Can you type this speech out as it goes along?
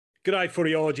G'day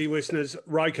Footyology listeners,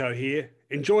 Roko here.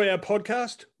 Enjoy our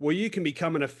podcast where you can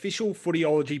become an official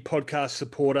Footyology podcast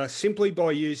supporter simply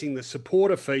by using the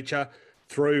supporter feature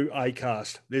through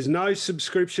Acast. There's no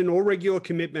subscription or regular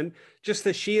commitment, just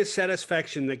the sheer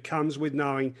satisfaction that comes with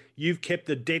knowing you've kept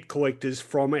the debt collectors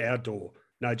from our door.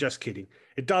 No, just kidding.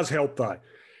 It does help though.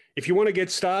 If you want to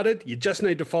get started, you just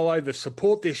need to follow the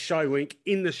support this show link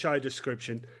in the show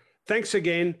description. Thanks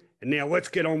again, and now let's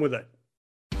get on with it.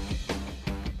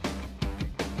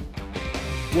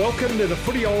 Welcome to the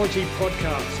Footyology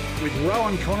podcast with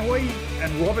Rowan Connolly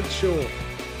and Robert Shaw.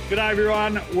 G'day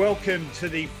everyone, welcome to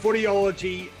the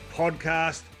Footyology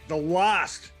podcast, the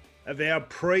last of our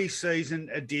pre-season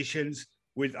editions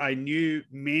with a new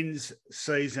men's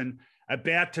season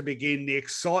about to begin. The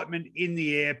excitement in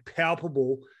the air,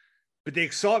 palpable, but the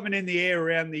excitement in the air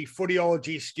around the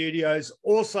Footyology studios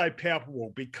also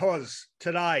palpable because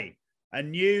today a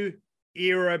new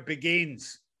era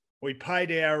begins. We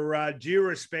paid our due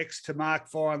respects to Mark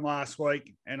Fine last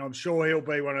week, and I'm sure he'll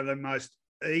be one of the most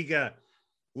eager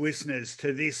listeners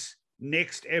to this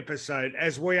next episode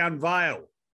as we unveil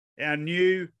our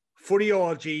new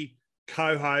Footyology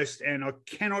co-host. And I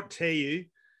cannot tell you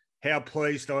how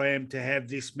pleased I am to have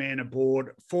this man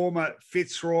aboard, former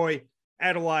Fitzroy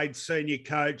Adelaide senior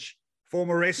coach,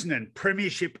 former Essendon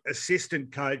premiership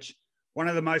assistant coach, one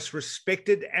of the most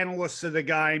respected analysts of the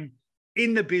game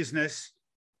in the business.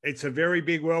 It's a very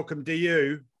big welcome to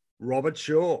you, Robert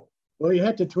Shaw. Well, you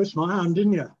had to twist my arm,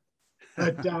 didn't you?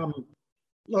 But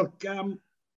look,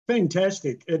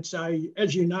 fantastic. It's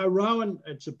as you know, Rowan,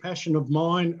 it's a passion of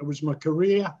mine. It was my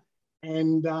career,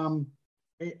 and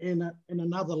in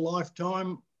another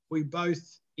lifetime, we both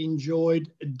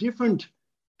enjoyed different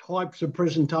types of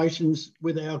presentations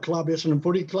with our club, Essendon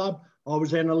Footy Club. I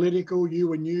was analytical, you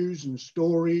were news and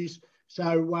stories.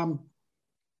 So.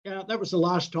 Yeah, that was the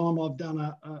last time I've done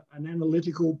an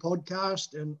analytical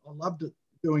podcast, and I loved it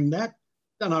doing that.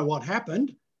 Don't know what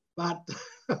happened, but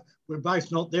we're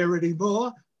both not there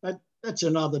anymore. But that's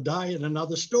another day and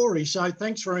another story. So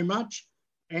thanks very much,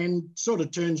 and sort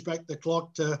of turns back the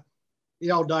clock to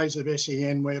the old days of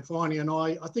SEN, where Finey and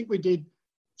I think we did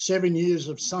 7 years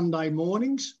of Sunday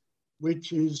mornings,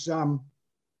 which is 10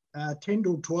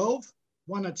 till 12,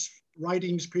 won its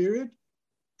ratings period,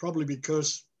 probably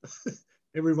because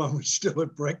everyone was still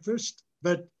at breakfast.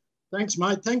 But thanks,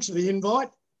 mate. Thanks for the invite.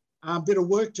 A bit of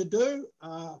work to do.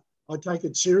 I take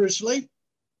it seriously.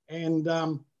 And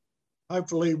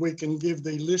hopefully we can give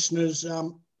the listeners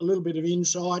a little bit of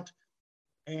insight.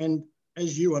 And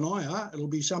as you and I are, it'll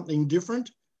be something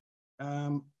different.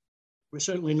 We're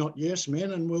certainly not yes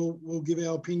men, and we'll give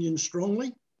our opinions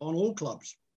strongly on all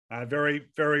clubs. Very,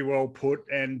 very well put.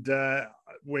 And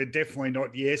we're definitely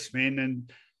not yes men.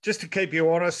 And just to keep you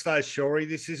honest, though, Shorey,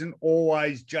 this isn't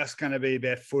always just going to be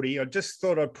about footy. I just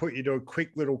thought I'd put you to a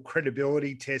quick little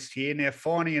credibility test here. Now,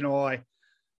 Finey and I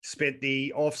spent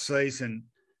the off-season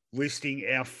listing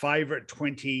our favourite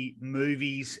 20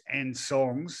 movies and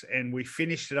songs, and we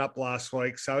finished it up last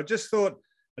week. So I just thought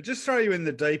I'd just throw you in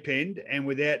the deep end and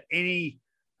without any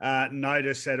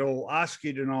notice at all, ask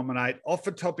you to nominate off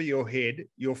the top of your head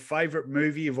your favourite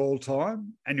movie of all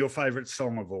time and your favourite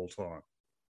song of all time.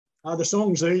 The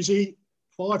song's easy.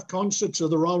 5 concerts of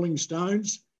the Rolling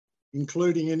Stones,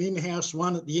 including an in-house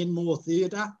one at the Enmore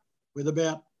Theatre with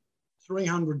about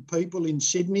 300 people in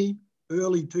Sydney,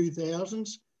 early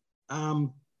 2000s.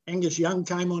 Angus Young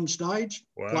came on stage,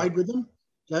 played with them.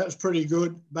 So that was pretty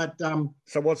good. But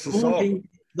so what's the song?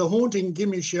 The Haunting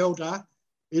Gimme Shelter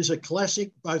is a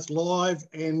classic, both live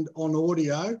and on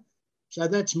audio. So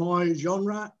that's my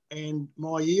genre and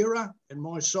my era and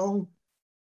my song.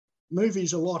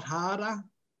 Movie's a lot harder.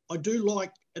 I do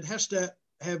like, it has to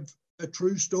have a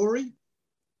true story.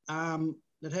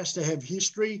 It has to have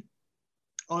history.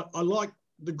 I like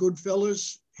The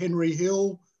Goodfellas, Henry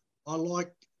Hill. I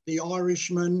like The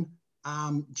Irishman,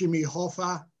 Jimmy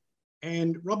Hoffa.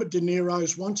 And Robert De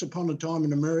Niro's Once Upon a Time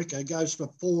in America goes for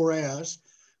 4 hours,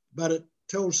 but it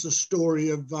tells the story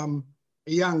of a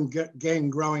young gang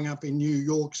growing up in New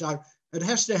York. So it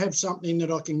has to have something that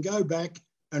I can go back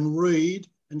and read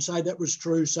and say that was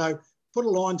true. So put a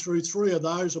line through 3 of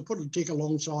those, or put a tick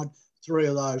alongside 3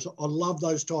 of those. I love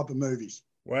those type of movies.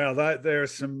 Wow, there are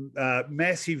some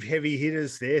massive heavy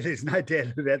hitters there. There's no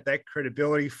doubt about that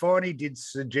credibility. Finey did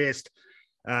suggest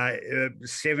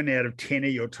 7 out of 10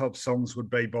 of your top songs would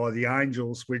be by the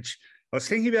Angels, which I was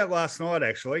thinking about last night,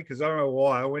 actually, because I don't know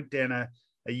why. I went down a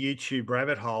YouTube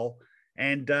rabbit hole.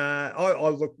 And I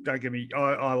look, don't get me,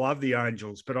 I love the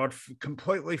Angels, but I'd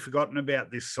completely forgotten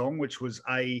about this song, which was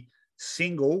a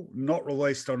single not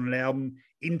released on an album,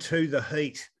 Into the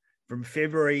Heat from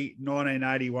February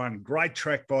 1981. Great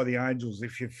track by the Angels.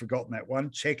 If you've forgotten that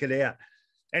one, check it out.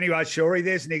 Anyway, Shorey,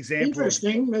 there's an example.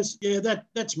 Interesting.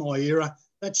 That's my era.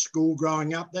 That's school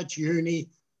growing up. That's uni.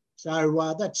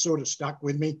 So that sort of stuck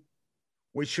with me.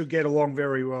 We should get along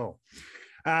very well.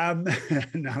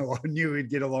 No, I knew we'd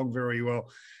get along very well.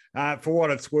 For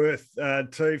what it's worth,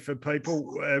 too, for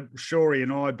people, Shorey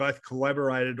and I both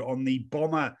collaborated on the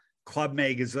Bomber Club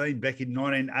magazine back in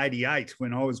 1988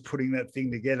 when I was putting that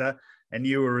thing together and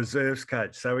you were reserves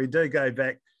coach. So we do go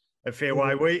back a fair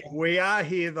way. We are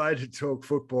here, though, to talk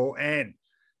football. And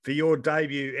for your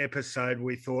debut episode,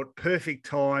 we thought perfect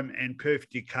time and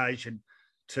perfect occasion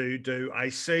to do a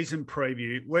season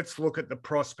preview. Let's look at the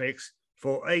prospects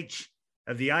for each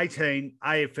of the 18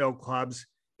 AFL clubs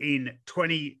in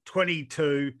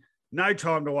 2022. No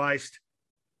time to waste.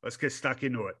 Let's get stuck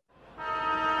into it.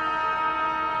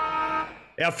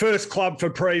 Our first club for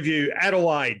preview,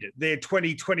 Adelaide. Their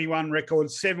 2021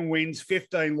 record, 7 wins,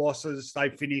 15 losses. They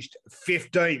finished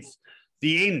 15th.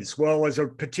 The ins, well, is a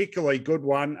particularly good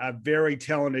one. A very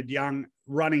talented young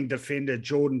running defender,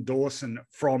 Jordan Dawson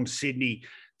from Sydney.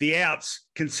 The outs,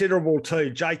 considerable too.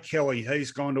 Jake Kelly,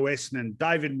 he's gone to Essendon.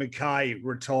 David McKay,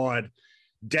 retired.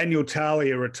 Daniel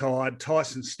Talia, retired.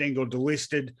 Tyson Stengel,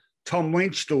 delisted. Tom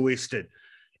Lynch, delisted.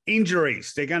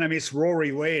 Injuries, they're going to miss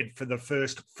Rory Laird for the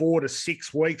first 4 to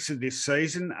 6 weeks of this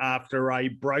season after a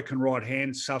broken right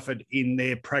hand suffered in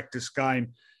their practice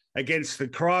game against the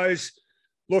Crows.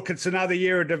 Look, it's another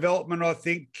year of development, I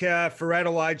think, for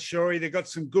Adelaide, Shorey. They've got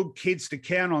some good kids to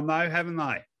count on, though, haven't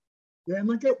they? Yeah, and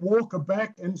they get Walker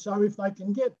back, and so if they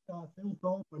can get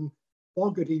Philthorpe and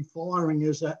Fogarty firing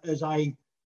as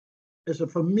a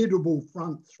formidable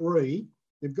front three,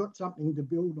 they've got something to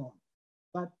build on.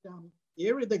 But the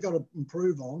area they've got to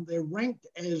improve on, they're ranked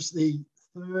as the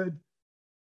 3rd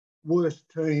worst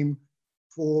team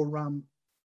for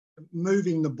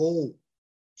moving the ball.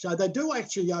 So they do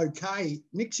actually okay.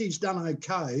 Nixie's done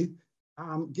okay,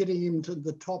 getting him to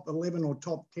the top 11 or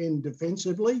top 10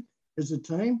 defensively as a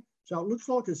team. So it looks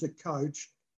like as a coach,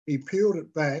 he peeled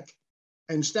it back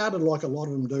and started, like a lot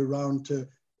of them do, Rowan, to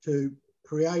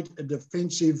create a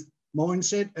defensive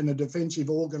mindset and a defensive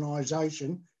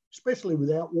organisation, especially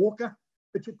without Walker.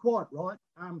 But you're quite right.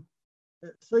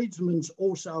 Seedsman's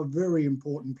also a very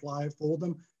important player for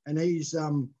them, and he's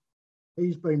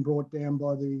been brought down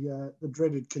by the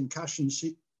dreaded concussion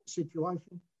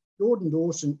situation. Jordan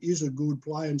Dawson is a good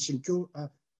player, and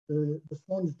the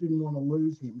Swans didn't want to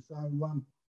lose him. So,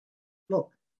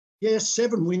 look, yes,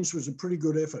 7 wins was a pretty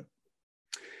good effort.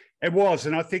 It was,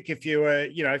 and I think if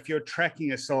you're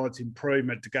tracking a side's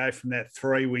improvement to go from that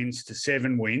 3 wins to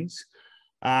 7 wins,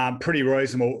 pretty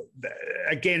reasonable.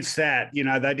 Against that,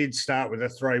 they did start with a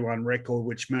 3-1 record,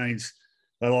 which means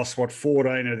they lost,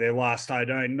 14 of their last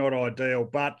 18. Not ideal,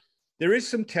 but there is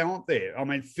some talent there. I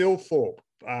mean, Philthorpe,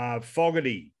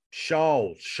 Fogarty,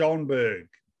 Scholes, Schonberg,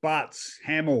 Butts,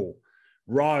 Hamill,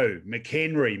 Rowe,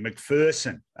 McHenry,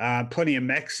 McPherson, plenty of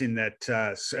Macs in that,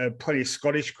 plenty of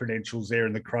Scottish credentials there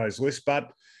in the Crows list,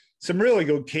 but some really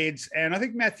good kids. And I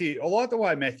think I like the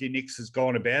way Matthew Nix has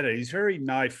gone about it. He's very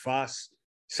no fuss,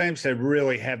 seems to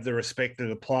really have the respect of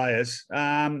the players.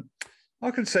 I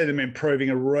can see them improving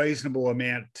a reasonable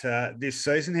amount this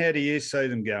season. How do you see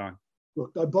them going?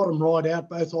 Look, they bottomed right out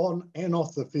both on and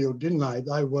off the field, didn't they?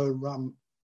 They were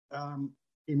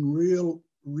in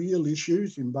real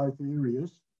issues in both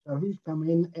areas. So he's come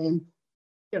in and,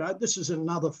 this is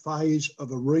another phase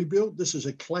of a rebuild. This is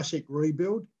a classic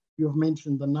rebuild. You've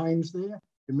mentioned the names there.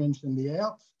 You mentioned the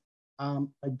outs.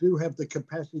 They do have the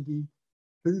capacity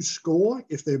to score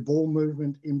if their ball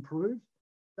movement improves.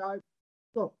 So,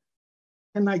 look,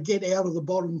 can they get out of the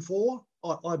bottom 4?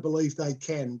 I believe they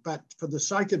can. But for the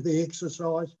sake of the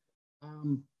exercise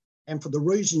and for the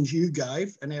reasons you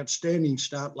gave, an outstanding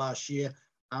start last year,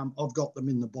 I've got them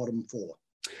in the bottom 4.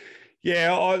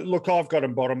 Yeah, I've got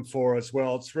them bottom 4 as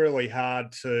well. It's really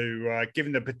hard to,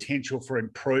 given the potential for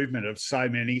improvement of so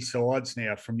many sides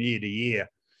now from year to year,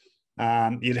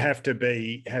 you'd have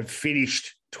to have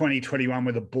finished 2021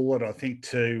 with a bullet, I think,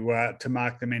 to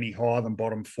mark them any higher than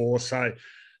bottom 4. So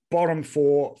bottom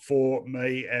 4 for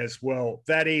me as well.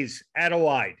 That is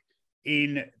Adelaide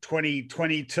in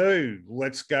 2022.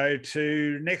 Let's go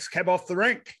to next cab off the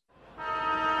rank.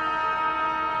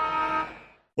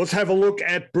 Let's have a look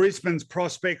at Brisbane's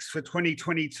prospects for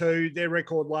 2022. Their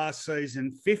record last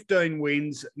season, 15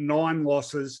 wins, 9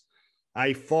 losses,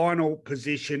 a final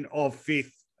position of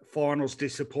 5th. Finals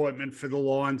disappointment for the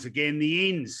Lions again. The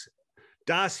ins,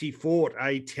 Darcy Fort,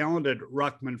 a talented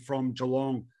ruckman from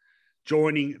Geelong,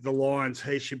 joining the Lions.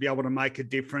 He should be able to make a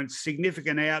difference.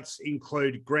 Significant outs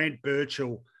include Grant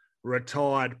Birchall,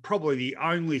 retired, probably the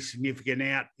only significant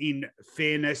out in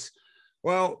fairness.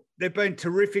 Well, they've been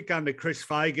terrific under Chris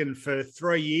Fagan for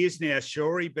 3 years now,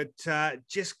 Shorey, but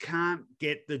just can't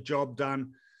get the job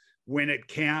done when it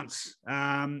counts.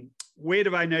 Where do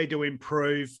they need to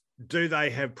improve? Do they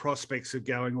have prospects of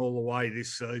going all the way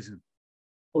this season?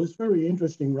 Well, it's very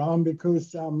interesting, Rowan,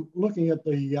 because looking at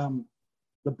the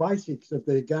basics of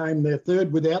their game, they're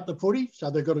third without the footy, so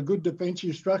they've got a good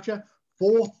defensive structure.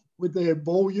 Fourth with their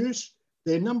ball use.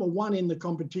 They're number one in the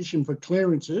competition for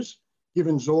clearances,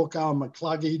 given Zorko and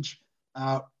McCluggage.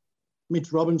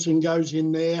 Mitch Robinson goes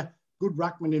in there. Good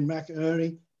ruckman in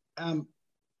McInerney.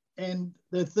 And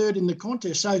they're third in the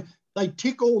contest. So they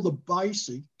tick all the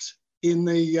basics in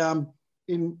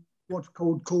what's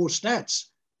called core stats.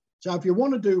 So if you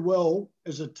want to do well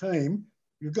as a team,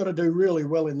 you've got to do really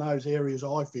well in those areas,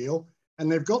 I feel.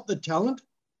 And they've got the talent.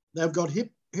 They've got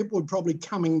Hipwood probably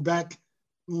coming back.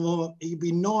 He'll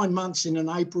be 9 months in an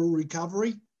April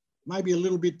recovery, maybe a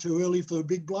little bit too early for a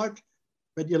big bloke,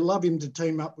 but you love him to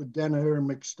team up with Danaher and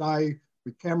McStay,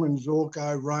 with Cameron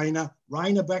Zorko, Rayner.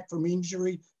 Rayner back from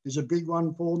injury is a big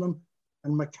one for them.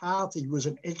 And McCarthy was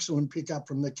an excellent pickup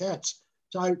from the Cats.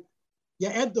 So you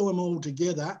add them all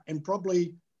together and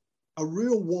probably a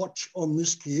real watch on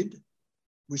this kid.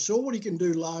 We saw what he can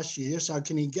do last year, so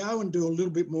can he go and do a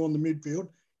little bit more in the midfield?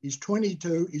 He's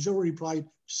 22. He's already played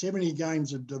 70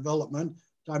 games of development.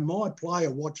 So my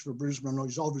player watch for Brisbane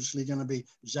is obviously going to be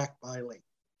Zach Bailey.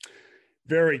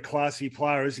 Very classy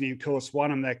player, isn't he? Of course,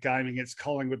 won him that game against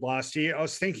Collingwood last year. I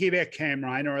was thinking about Cam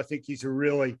Rayner. I think he's a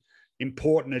really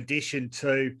important addition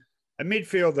to a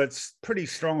midfield that's pretty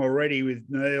strong already with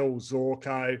Neil,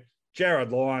 Zorko,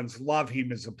 Jared Lyons. Love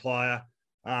him as a player.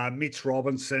 Mitch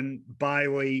Robinson,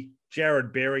 Bailey,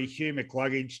 Jared Berry, Hugh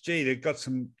McCluggage. Gee, they've got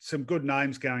some good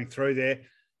names going through there.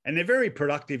 And they're very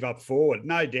productive up forward.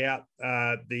 No doubt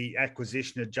the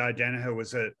acquisition of Joe Danaher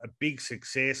was a big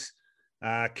success.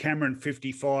 Cameron,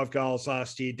 55 goals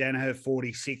last year. Danaher,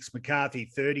 46. McCarthy,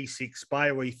 36.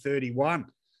 Bailey, 31.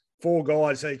 4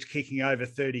 guys each kicking over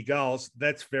 30 goals.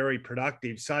 That's very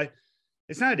productive. So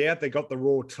there's no doubt they got the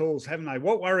raw tools, haven't they?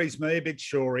 What worries me a bit,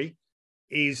 Shorey,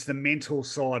 is the mental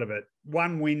side of it.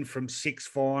 1 win from 6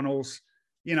 finals.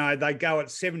 You know, they go at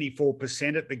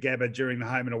 74% at the Gabba during the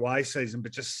home and away season,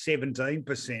 but just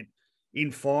 17%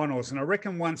 in finals. And I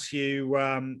reckon once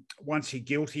you're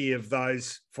guilty of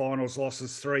those finals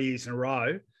losses 3 years in a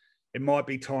row, it might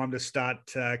be time to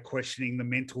start questioning the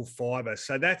mental fibre.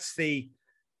 So that's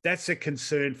a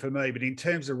concern for me. But in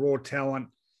terms of raw talent,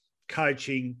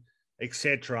 coaching,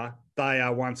 etc., they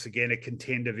are once again a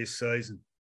contender this season.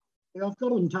 Yeah, I've got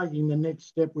them taking the next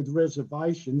step with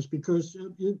reservations because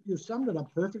you summed it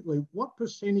up perfectly. What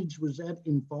percentage was that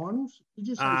in finals? Did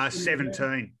you say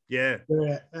 17? Yeah.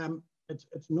 Yeah.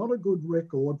 It's not a good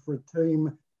record for a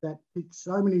team that ticks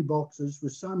so many boxes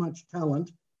with so much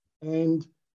talent and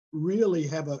really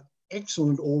have an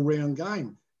excellent all-round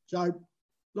game. So,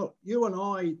 look, you and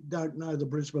I don't know the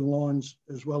Brisbane Lions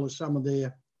as well as some of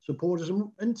their supporters.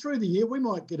 And through the year, we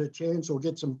might get a chance or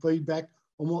get some feedback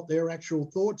on what their actual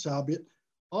thoughts are. But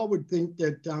I would think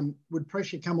that would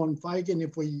pressure come on Fagan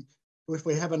if we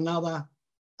have another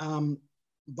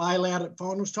bailout at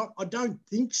finals time? I don't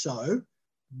think so,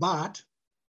 but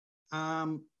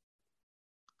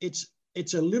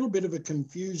it's a little bit of a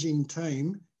confusing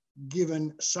team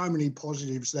given so many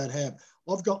positives that have.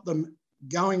 I've got them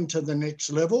going to the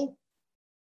next level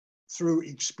through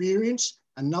experience,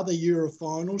 another year of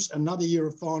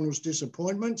finals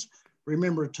disappointments.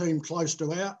 Remember a team close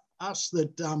to us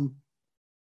that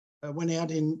went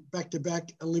out in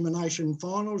back-to-back elimination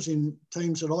finals in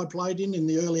teams that I played in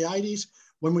the early 80s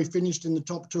when we finished in the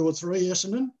top 2 or 3,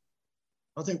 Essendon.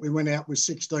 I think we went out with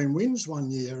 16 wins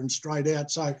one year and straight out.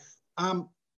 So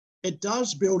it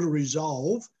does build a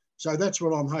resolve. So that's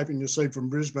what I'm hoping to see from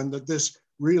Brisbane, that this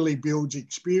really builds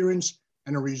experience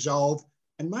and a resolve.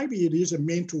 And maybe it is a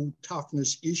mental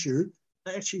toughness issue.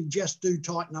 They actually just do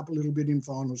tighten up a little bit in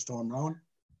finals time, Ryan.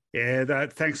 Yeah,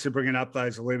 thanks for bringing up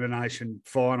those elimination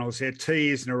finals. 2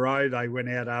 years in a row, they went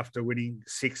out after winning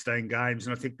 16 games.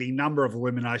 And I think the number of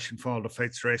elimination final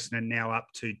defeats for Essendon now up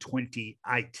to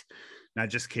 28. No,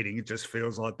 just kidding. It just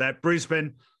feels like that.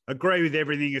 Brisbane, agree with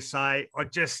everything you say. I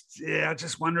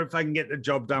just wonder if they can get the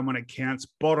job done when it counts.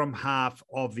 Bottom half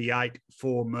of the 8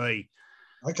 for me.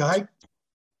 Okay.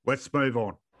 Let's move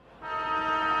on.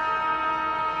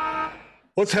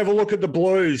 Let's have a look at the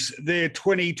Blues. Their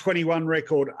 2021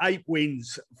 record, 8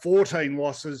 wins, 14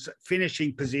 losses,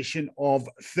 finishing position of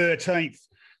 13th.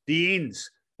 The ends,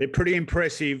 they're pretty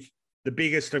impressive. The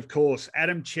biggest, of course,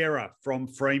 Adam Chera from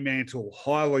Fremantle,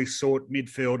 highly sought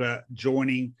midfielder,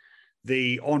 joining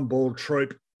the on-ball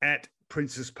troop at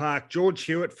Princes Park. George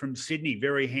Hewitt from Sydney,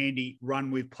 very handy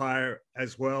run-with player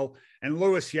as well. And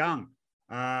Lewis Young,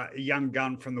 a young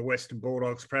gun from the Western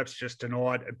Bulldogs, perhaps just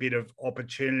denied a bit of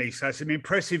opportunity. So some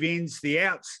impressive ins. The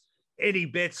outs, Eddie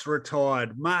Betts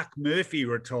retired. Mark Murphy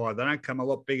retired. They don't come a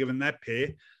lot bigger than that pair.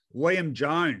 Liam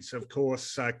Jones, of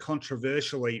course,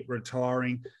 controversially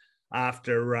retiring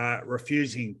after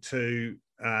refusing to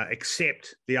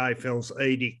accept the AFL's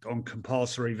edict on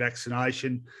compulsory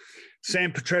vaccination.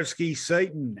 Sam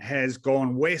Petrevski-Seaton has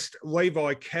gone west.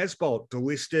 Levi Casbolt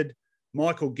delisted.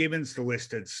 Michael Gibbons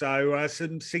delisted. So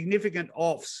some significant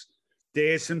offs.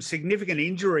 There's some significant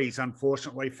injuries,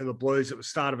 unfortunately, for the Blues at the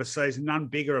start of a season. None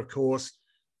bigger, of course,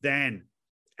 than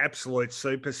absolute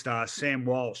superstar Sam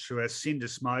Walsh, who has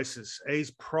syndesmosis. He's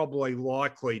probably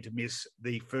likely to miss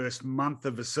the first month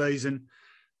of the season.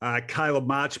 Caleb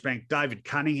Marchbank, David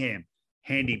Cunningham,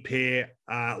 handy pair,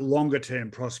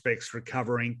 longer-term prospects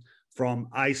recovering from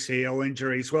ACL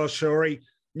injuries. Well, Shuri,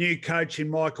 new coach in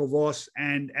Michael Voss,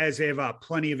 and as ever,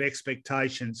 plenty of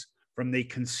expectations from the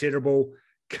considerable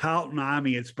Carlton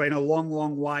Army. It's been a long,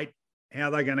 long wait. How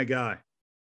are they going to go?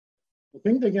 I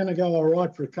think they're going to go all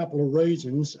right for a couple of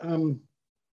reasons. The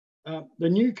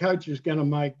new coach is going to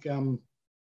make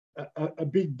a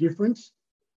big difference.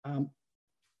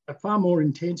 A far more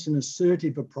intense and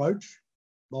assertive approach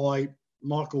by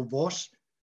Michael Voss,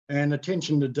 and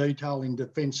attention to detail in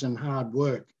defence and hard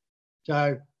work.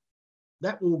 So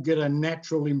that will get a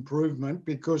natural improvement,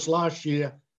 because last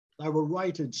year they were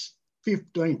rated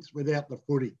 15th without the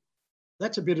footy.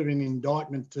 That's a bit of an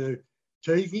indictment to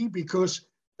Teague, because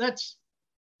that's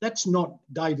not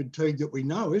David Teague that we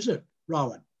know, is it,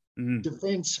 Rowan? Mm-hmm.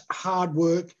 Defence, hard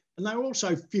work, and they're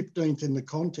also 15th in the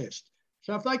contest.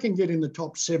 So if they can get in the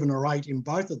top 7 or 8 in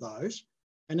both of those,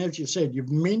 and as you said,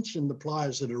 you've mentioned the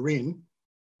players that are in,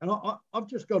 and I've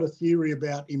just got a theory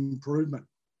about improvement.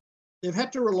 They've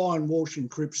had to rely on Walsh and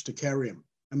Cripps to carry them,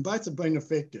 and both have been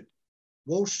affected.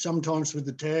 Walsh sometimes with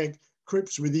the tag,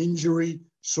 Cripps with injury,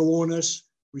 soreness.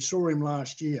 We saw him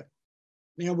last year.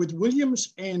 Now, with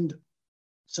Williams and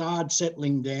Sard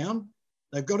settling down,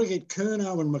 they've got to get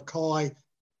Curnow and Mackay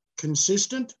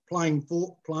consistent, playing,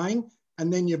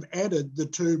 and then you've added the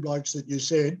two blokes that you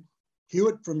said.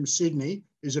 Hewitt from Sydney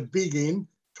is a big in,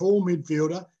 tall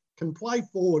midfielder, can play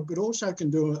forward, but also can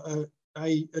do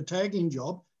a tagging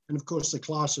job, and of course the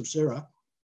class of Sarah.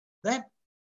 That,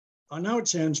 I know it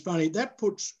sounds funny, that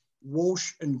puts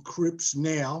Walsh and Cripps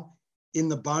now in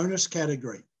the bonus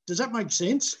category. Does that make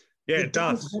sense? Yeah, it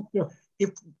does.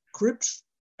 If Cripps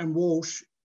and Walsh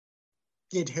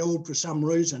get held for some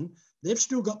reason, they've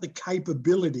still got the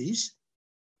capabilities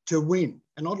to win.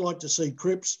 And I'd like to see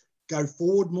Cripps go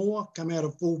forward more, come out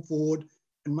of full forward,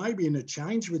 and maybe in a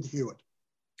change with Hewitt.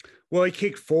 Well, he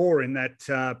kicked 4 in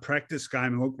that practice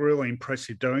game and looked really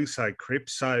impressive doing so,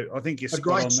 Cripps. So I think you're a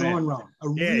great sign, Ron.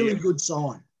 Really good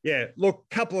sign. Yeah, look,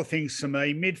 a couple of things for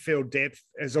me. Midfield depth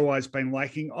has always been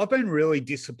lacking. I've been really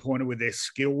disappointed with their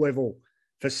skill level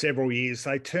for several years.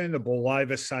 They turned the ball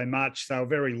over so much. They were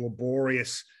very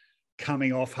laborious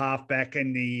coming off halfback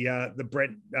in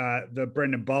the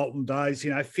Brendan Bolton days.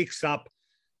 You know, fixed up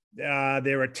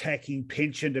their attacking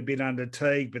penchant a bit under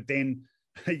Teague, but then,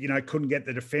 you know, couldn't get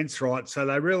the defence right. So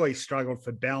they really struggled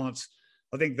for balance.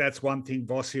 I think that's one thing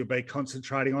Vossi will be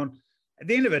concentrating on. At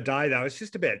the end of the day, though, it's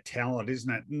just about talent,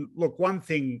 isn't it? And look, one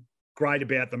thing great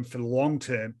about them for the long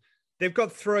term, they've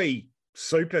got 3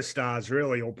 superstars,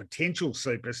 really, or potential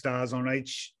superstars on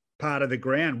each part of the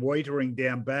ground. Waitering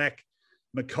down back,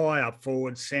 Mackay up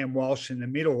forward, Sam Walsh in the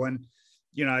middle, and,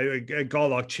 you know, a guy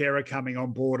like Chera coming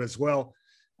on board as well.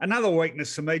 Another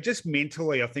weakness for me, just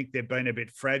mentally, I think they've been a bit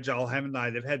fragile, haven't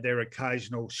they? They've had their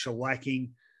occasional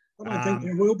shellacking. I don't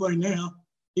think they will be now.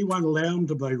 He won't allow them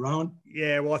to be, Rowan.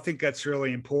 Yeah, well, I think that's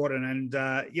really important.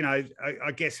 And, you know,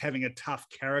 I guess having a tough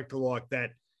character like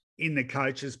that in the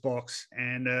coach's box,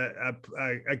 and a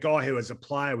guy who as a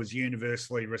player was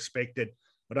universally respected,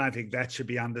 I don't think that should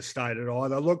be understated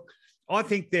either. Look, I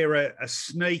think they're a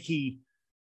sneaky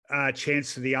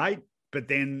chance to the 8, but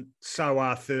then so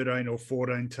are 13 or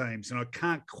 14 teams. And I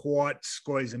can't quite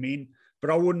squeeze them in,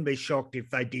 but I wouldn't be shocked if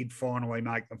they did finally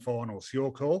make the finals.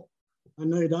 Your call? They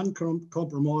need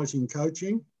uncompromising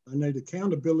coaching. They need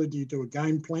accountability to a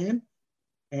game plan,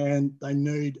 and they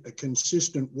need a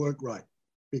consistent work rate,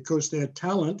 because their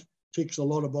talent ticks a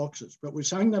lot of boxes. But we're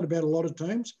saying that about a lot of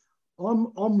teams.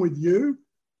 I'm with you.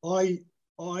 I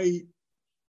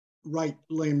rate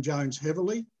Liam Jones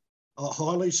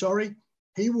highly.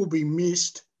 He will be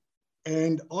missed,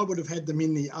 and I would have had them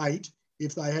in the 8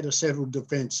 if they had a settled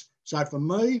defence. So for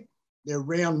me, they're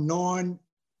round 9,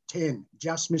 10,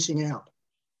 just missing out.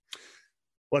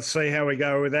 Let's see how we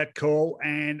go with that call.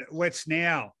 And let's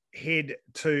now head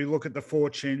to look at the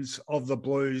fortunes of the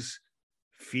Blues'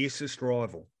 fiercest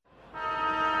rival.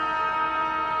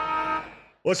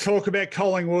 Let's talk about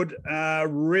Collingwood.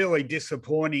 Really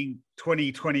disappointing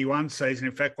 2021 season.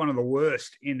 In fact, one of the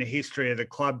worst in the history of the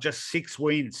club. Just 6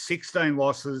 wins, 16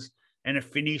 losses, and a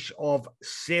finish of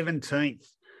 17th.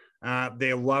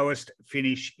 Their lowest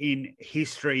finish in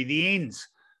history. The ins,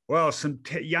 well, some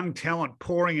young talent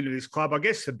pouring into this club. I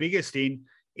guess the biggest in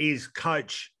is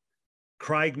coach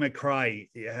Craig McRae,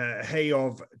 he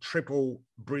of triple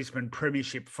Brisbane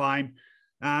premiership fame.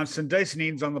 Some decent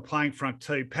ins on the playing front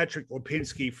too. Patrick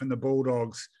Lipinski from the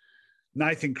Bulldogs,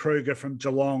 Nathan Kruger from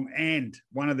Geelong, and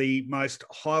one of the most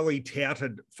highly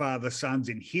touted father-sons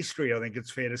in history, I think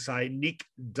it's fair to say, Nick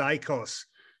Dacos,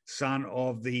 son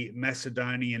of the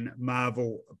Macedonian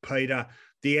marvel Peter.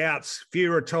 The outs, few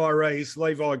retirees,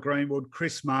 Levi Greenwood,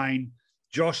 Chris Mayne,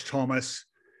 Josh Thomas,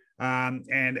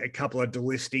 and a couple of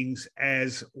delistings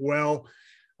as well.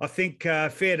 I think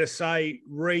fair to say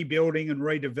rebuilding and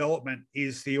redevelopment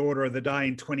is the order of the day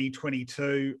in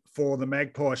 2022 for the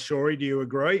Magpies. Shorey, do you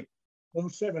agree? Well,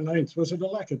 17th, was it a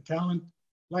lack of talent,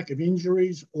 lack of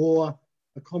injuries, or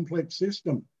a complex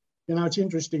system? You know, it's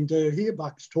interesting to hear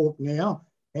Bucks talk now,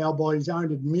 how by his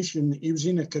own admission, he was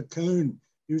in a cocoon.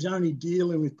 He was only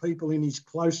dealing with people in his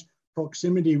close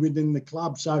proximity within the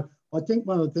club. So I think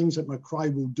one of the things that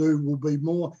McRae will do will be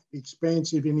more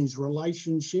expansive in his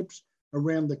relationships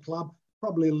around the club,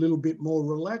 probably a little bit more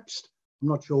relaxed. I'm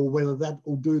not sure whether that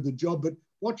will do the job, but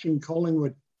watching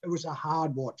Collingwood, it was a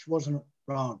hard watch, wasn't it,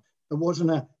 Rowan? It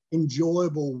wasn't an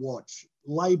enjoyable watch.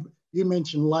 You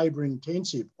mentioned labour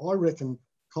intensive. I reckon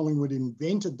Collingwood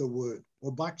invented the word,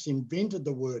 or Bucks invented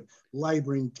the word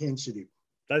labour intensive.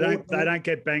 They don't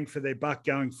get bang for their buck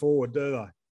going forward, do they?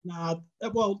 No,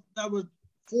 well, they were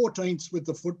 14th with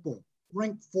the football,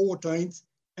 ranked 14th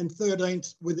and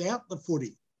 13th without the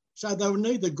footy. So they were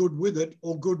neither good with it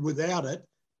or good without it.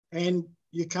 And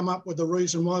you come up with a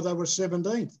reason why they were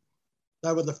 17th.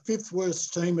 They were the 5th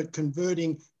worst team at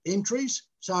converting entries.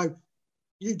 So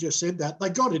you just said that. They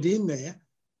got it in there.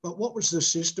 But what was the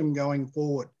system going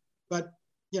forward? But,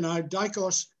 you know,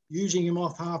 Dacos using him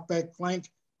off half-back flank.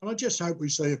 And I just hope we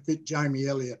see a fit Jamie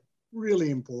Elliott.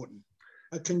 Really important.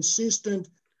 A consistent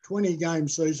 20-game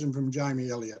season from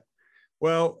Jamie Elliott.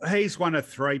 Well, he's one of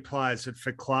 3 players that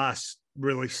for class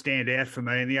really stand out for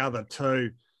me, and the other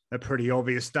 2 are pretty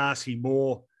obvious. Darcy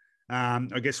Moore,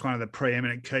 I guess one of the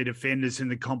preeminent key defenders in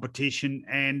the competition,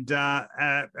 and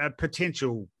a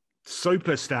potential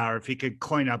superstar if he could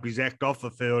clean up his act off the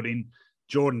field in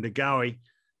Jordan De Goey.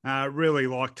 Really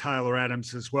like Taylor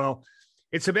Adams as well.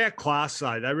 It's about class,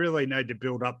 though. They really need to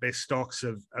build up their stocks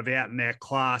of out-and-out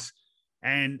class.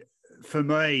 And for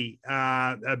me,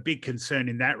 a big concern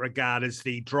in that regard is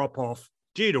the drop-off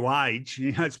due to age.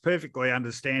 You know, it's perfectly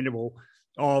understandable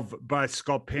of both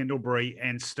Scott Pendlebury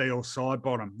and Steele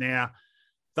Sidebottom. Now,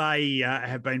 they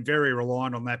have been very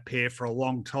reliant on that pair for a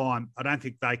long time. I don't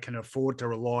think they can afford to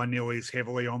rely nearly as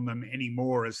heavily on them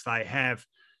anymore as they have.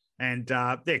 And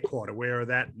they're quite aware of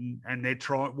that, and they're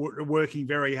working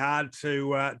very hard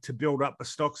to build up the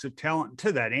stocks of talent.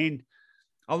 To that end,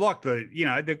 I like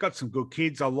they've got some good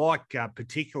kids. I like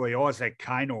particularly Isaac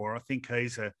Kaynor. I think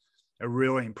he's a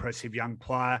really impressive young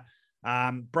player.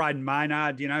 Braden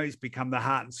Maynard, he's become the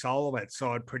heart and soul of that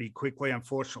side pretty quickly.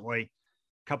 Unfortunately,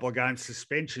 a couple of games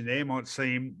suspension there might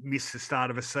see him miss the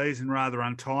start of a season rather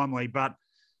untimely, but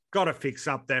got to fix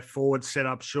up that forward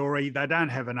setup, Shorey. They don't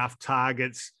have enough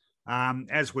targets.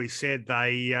 As we said,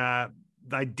 they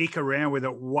dick around with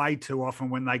it way too often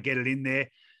when they get it in there.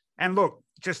 And look,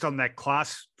 just on that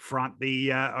class front,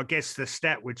 I guess the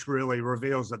stat which really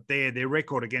reveals it their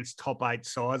record against top 8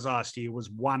 sides last year was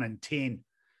 1-10.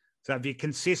 So if you're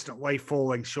consistently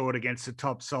falling short against the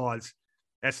top sides,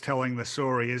 that's telling the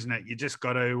story, isn't it? You just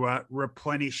got to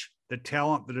replenish the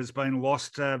talent that has been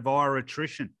lost via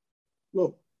attrition.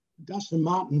 Look, Dustin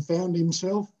Martin found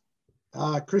himself.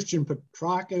 Christian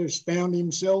Petrarca has found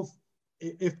himself.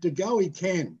 If De Goey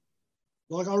can,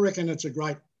 I reckon it's a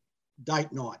great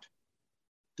date night.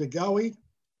 De Goey,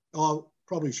 I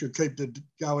probably should keep De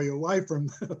Goey away from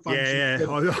the function. Yeah.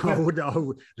 I would.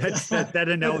 That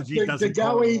analogy doesn't. De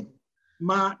Goey,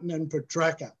 Martin and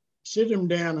Petrarca, sit him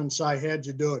down and say, how'd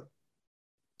you do it?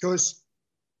 Because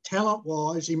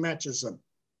talent-wise, he matches them.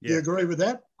 Yeah. Do you agree with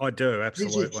that? I do,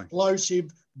 absolutely. He's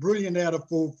explosive, brilliant out of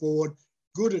full forward,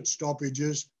 good at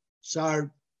stoppages. So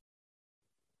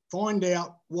find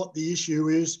out what the issue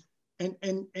is,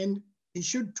 and he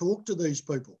should talk to these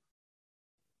people.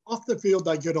 Off the field,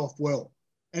 they get off well.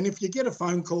 And if you get a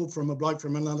phone call from a bloke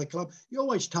from another club, you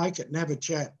always take it and have a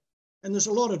chat. And there's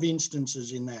a lot of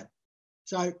instances in that.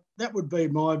 So that would be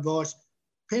my advice.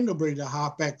 Pendlebury to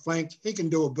halfback flank. He can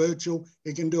do a Birchall.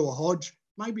 He can do a Hodge,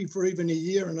 maybe for even a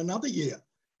year and another year.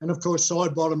 And, of course,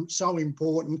 side bottom, so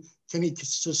important. Can he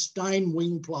sustain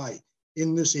wing play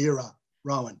in this era,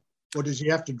 Rowan? Or does he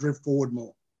have to drift forward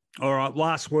more? All right,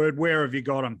 last word. Where have you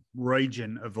got him?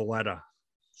 Region of the ladder.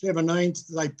 17th,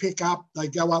 they pick up, they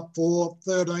go up 4,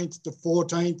 13th to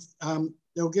 14th.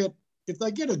 They'll get, if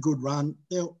they get a good run,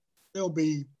 they'll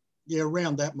be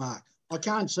around that mark. I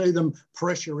can't see them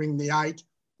pressuring the 8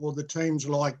 or the teams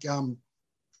like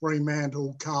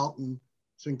Fremantle, Carlton,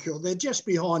 St Kilda. They're just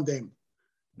behind them.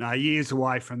 No, years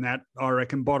away from that. I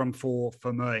reckon bottom 4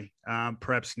 for me,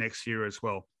 perhaps next year as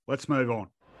well. Let's move on.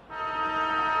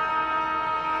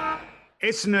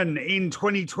 Essendon in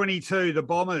 2022, the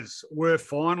Bombers were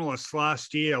finalists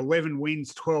last year, 11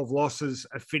 wins, 12 losses,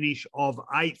 a finish of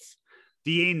 8th.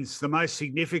 The ends, the most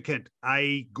significant,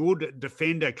 a good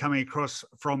defender coming across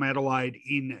from Adelaide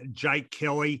in Jake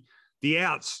Kelly. The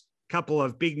outs, couple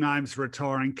of big names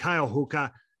retiring, Cale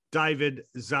Hooker, David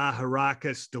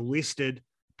Zaharakis delisted,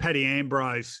 Paddy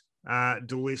Ambrose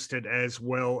delisted, as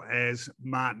well as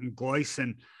Martin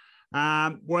Gleeson.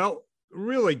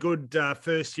 Really good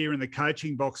first year in the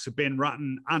coaching box of Ben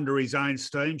Rutten under his own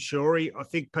steam, Shorey. I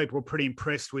think people were pretty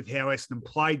impressed with how Essendon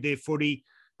played their footy.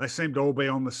 They seem to all be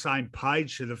on the same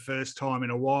page for the first time in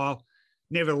a while.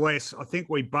 Nevertheless, I think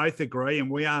we both agree, and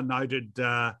we are noted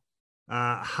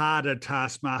harder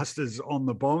taskmasters on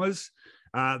the Bombers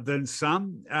than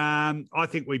some. I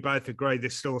think we both agree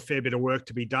there's still a fair bit of work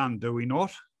to be done, do we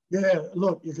not? Yeah,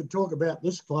 look, you could talk about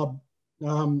this club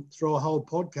through a whole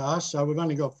podcast, so we've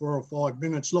only got 4 or 5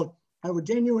 minutes. Look, they were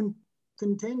genuine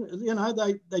contenders. You know,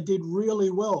 they did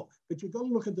really well, but you've got to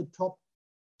look at the top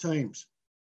teams.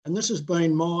 And this has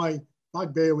been my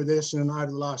bugbear with Essendon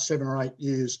over the last 7 or 8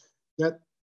 years, that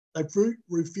they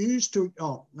refuse to,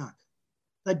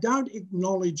 they don't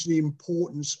acknowledge the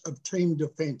importance of team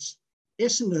defence.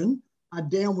 Essendon are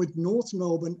down with North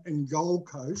Melbourne and Gold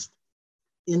Coast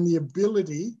in the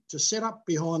ability to set up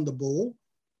behind the ball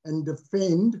and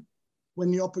defend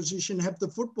when the opposition have the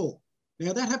football.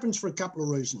 Now, that happens for a couple of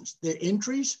reasons. Their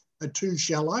entries are too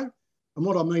shallow. And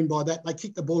what I mean by that, they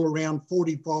kick the ball around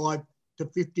 45 to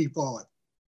 55.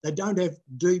 They don't have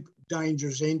deep,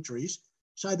 dangerous entries,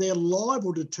 so they're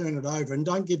liable to turn it over and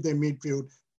don't give their midfield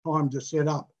time to set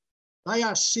up. They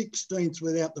are 16th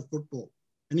without the football.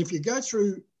 And if you go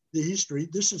through the history,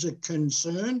 this is a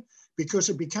concern because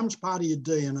it becomes part of your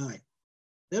DNA.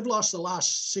 They've lost the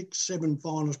last 6, 7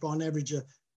 finals by an average of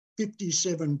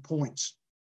 57 points.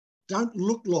 They don't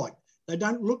look like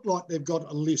they've got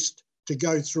a list to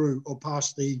go through or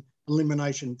past the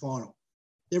elimination final.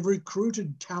 They've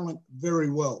recruited talent very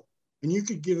well. And you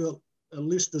could give a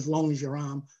list as long as your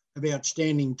arm of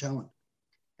outstanding talent.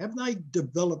 Have they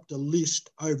developed a list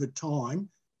over time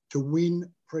to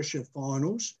win pressure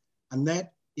finals? And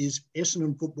that is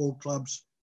Essendon Football Club's,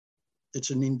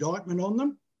 it's an indictment on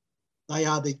them. They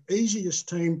are the easiest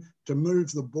team to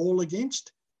move the ball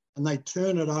against, and they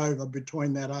turn it over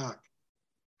between that arc.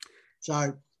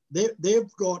 So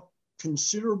they've got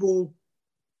considerable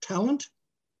talent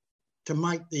to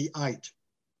make the 8.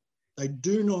 They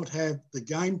do not have the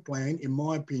game plan, in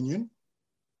my opinion,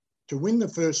 to win the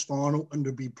first final and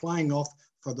to be playing off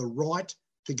for the right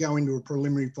to go into a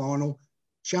preliminary final.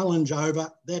 Challenge over.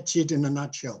 That's it in a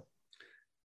nutshell.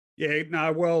 Yeah,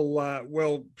 no,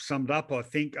 well summed up, I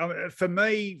think. For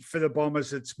me, for the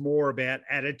Bombers, it's more about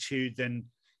attitude than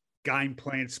game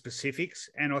plan specifics.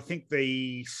 And I think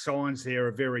the signs there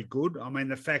are very good. I mean,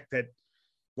 the fact that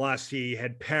last year you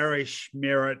had Parrish,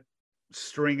 Merritt,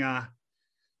 Stringer,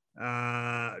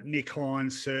 Nick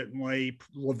Hines certainly,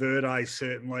 Laverde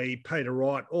certainly, Peter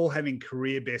Wright, all having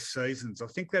career best seasons. I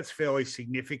think that's fairly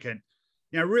significant.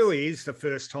 You know, it really is the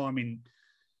first time in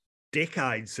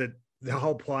decades that the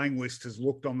whole playing list has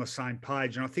looked on the same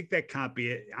page. And I think that can't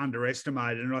be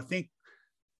underestimated. And I think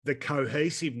the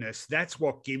cohesiveness, that's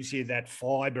what gives you that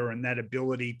fibre and that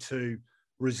ability to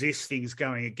resist things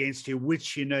going against you,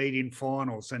 which you need in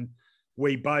finals. And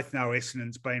we both know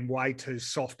Essendon's been way too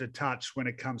soft a touch when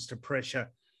it comes to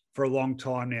pressure for a long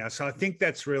time now. So I think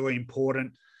that's really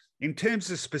important. In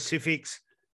terms of specifics,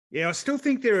 yeah, I still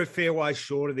think they're a fair way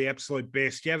short of the absolute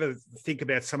best. You ever think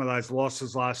about some of those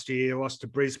losses last year? Lost to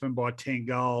Brisbane by 10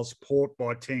 goals, Port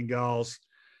by 10 goals.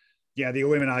 Yeah, the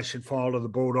elimination final to the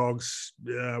Bulldogs,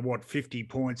 50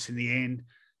 points in the end.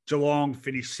 Geelong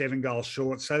finished 7 goals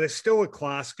short. So there's still a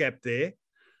class gap there.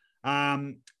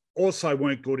 Also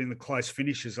weren't good in the close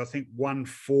finishes. I think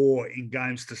 1-4 in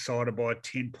games decided by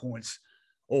 10 points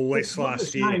or less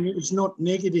last year. It's not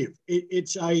negative.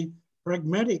 It's a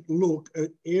pragmatic look at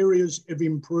areas of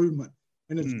improvement.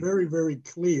 And it's very, very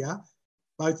clear,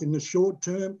 both in the short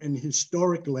term and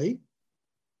historically,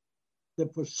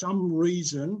 that for some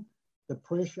reason, the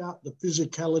pressure, the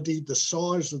physicality, the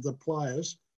size of the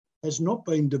players has not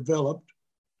been developed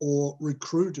or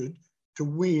recruited to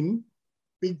win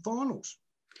big finals.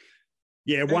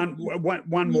 Yeah, one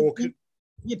more.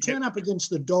 You turn up against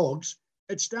the Dogs,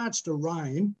 it starts to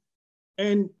rain,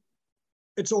 and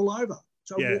it's all over.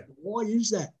 So why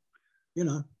is that?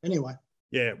 Anyway.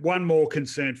 Yeah, one more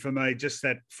concern for me, just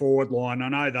that forward line. I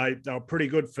know they were pretty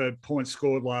good for points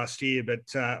scored last year, but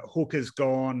Hooker's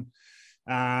gone.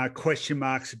 Question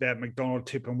marks about McDonald,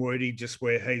 Tipungwuti, just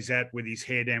where he's at with his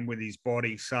head and with his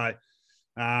body. So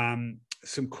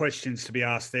some questions to be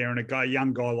asked there. And a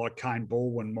young guy like Kane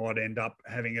Baldwin might end up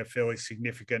having a fairly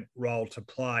significant role to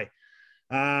play.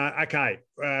 Okay,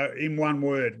 in one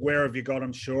word, where have you got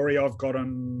him, Shorey? I've got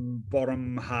him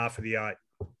bottom half of the 8.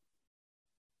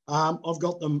 I've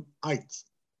got them 8th.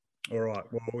 All right.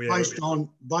 Well, yeah.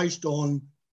 Based on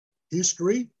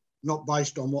history, not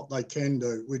based on what they can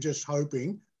do. We're just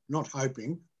we're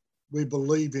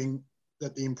believing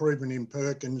that the improvement in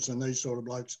Perkins and these sort of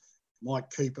blokes might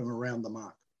keep them around the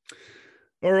mark.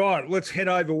 All right, let's head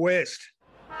over west.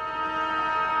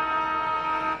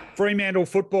 Fremantle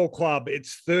Football Club,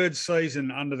 its 3rd season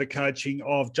under the coaching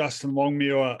of Justin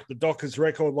Longmuir. The Dockers'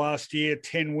 record last year,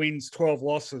 10 wins, 12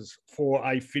 losses for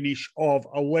a finish of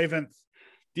 11th.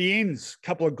 The ends, a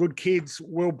couple of good kids,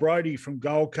 Will Brodie from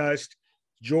Gold Coast,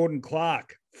 Jordan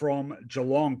Clark from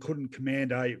Geelong, couldn't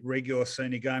command a regular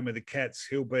senior game with the Cats.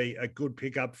 He'll be a good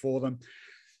pickup for them.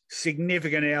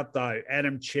 Significant out, though,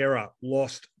 Adam Chera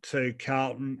lost to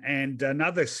Carlton, and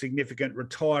another significant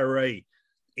retiree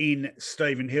in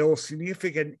Stephen Hill.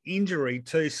 Significant injury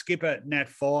to skipper Nat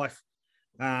Fyfe.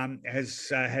 Has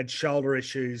had shoulder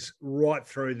issues right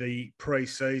through the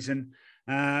pre-season.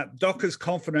 Docker's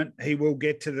confident he will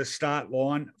get to the start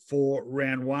line for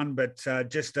round 1, but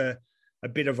just a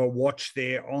bit of a watch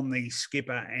there on the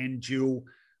skipper and dual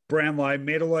Brownlow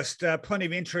medalist. Plenty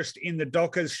of interest in the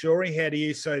Dockers, Shorey. How do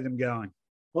you see them going?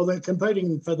 Well, they're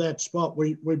competing for that spot.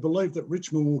 We believe that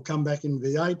Richmond will come back into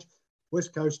the 8.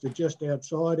 West Coast are just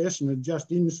outside, Essendon are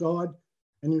just inside,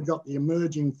 and you've got the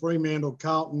emerging Fremantle,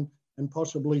 Carlton, and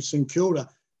possibly St Kilda.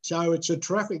 So it's a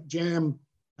traffic jam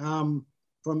from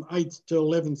 8th to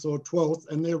 11th or 12th,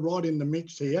 and they're right in the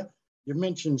mix here. You've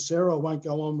mentioned Sarah, I won't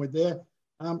go on with there.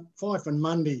 Fyfe and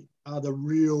Mundy are the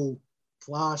real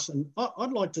class, and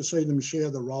I'd like to see them share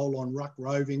the role on ruck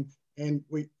roving and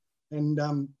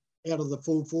out of the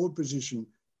full forward position.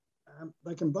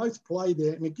 They can both play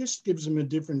there, and it just gives them a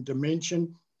different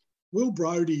dimension. Will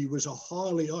Brodie was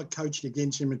I coached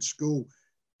against him at school.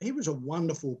 He was a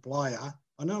wonderful player.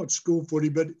 I know it's school footy,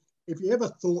 but if you ever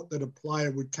thought that a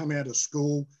player would come out of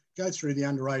school, go through the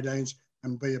under-18s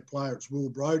and be a player, it's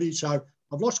Will Brodie. So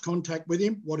I've lost contact with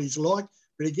him, what he's like,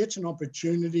 but he gets an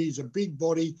opportunity. He's a big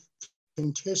body,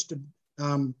 contested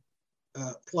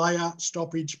player,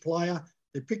 stoppage player.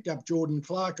 They picked up Jordan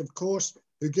Clark, of course,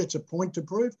 who gets a point to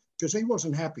prove because he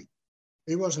wasn't happy.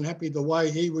 He wasn't happy the way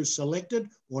he was selected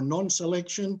or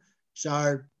non-selection.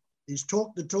 So he's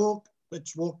talked the talk,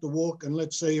 let's walk the walk, and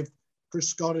let's see if Chris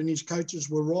Scott and his coaches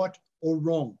were right or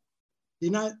wrong.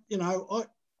 I'm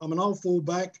an old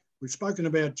fullback. We've spoken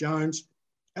about Jones,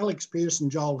 Alex Pearce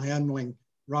and Joel Handling,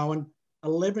 Rowan,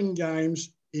 11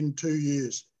 games in 2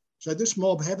 years. So this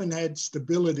mob haven't had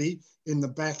stability in the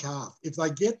back half. If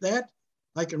they get that,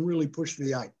 they can really push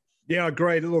the 8. Yeah, I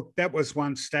agree. Look, that was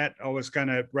one stat I was going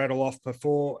to rattle off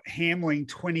before. Hamling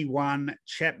 21,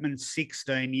 Chapman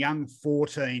 16, Young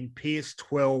 14, Pearce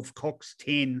 12, Cox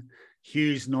 10,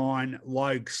 Hughes 9,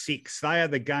 Logue 6. They are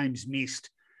the games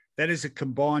missed. That is a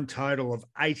combined total of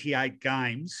 88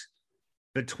 games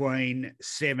between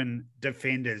 7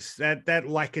 defenders. That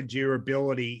lack of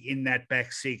durability in that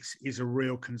back 6 is a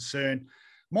real concern.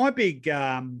 My big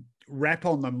rap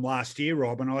on them last year,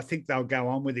 Rob, and I think they'll go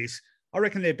on with this, I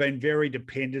reckon they've been very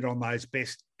dependent on those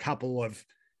best couple of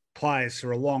players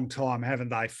for a long time, haven't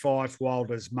they? Fyfe,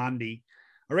 Walters, Mundy.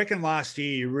 I reckon last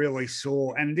year you really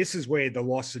saw, and this is where the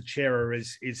loss of Chera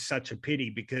is such a pity,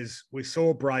 because we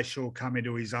saw Brayshaw come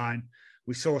into his own.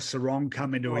 We saw Sarong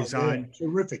come into his own.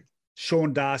 Terrific.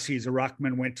 Sean Darcy as a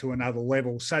ruckman went to another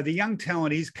level. So the young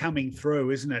talent is coming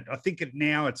through, isn't it? I think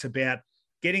now it's about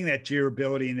getting that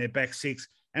durability in their back 6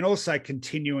 and also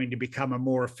continuing to become a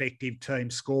more effective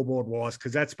team scoreboard-wise,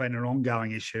 because that's been an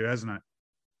ongoing issue, hasn't it?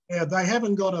 Yeah, they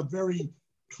haven't got a very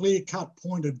clear-cut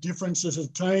point of difference as a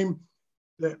team.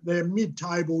 They're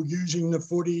mid-table using the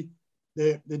footy.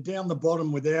 They're down the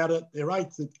bottom without it. They're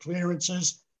 8th at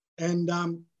clearances. and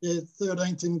they're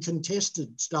 13th in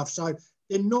contested stuff. So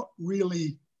they're not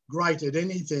really great at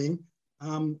anything.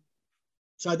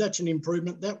 So that's an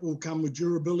improvement. That will come with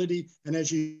durability and,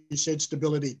 as you said,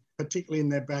 stability, particularly in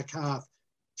their back half.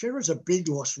 Cerra's a big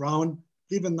loss, Rowan,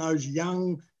 given those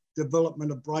young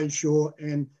development of Brayshaw,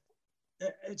 and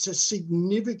it's a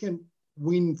significant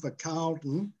win for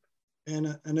Carlton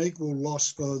and an equal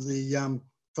loss for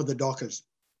the Dockers.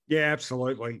 Yeah,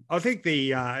 absolutely. I think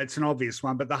it's an obvious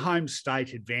one, but the home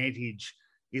state advantage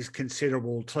is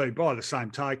considerable too. By the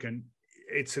same token,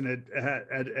 it's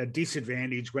a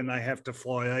disadvantage when they have to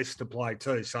fly east to play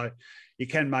too. So you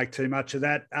can make too much of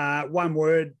that. One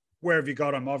word, where have you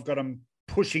got them? I've got them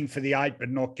pushing for the 8, but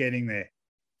not getting there.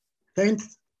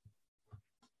 10th.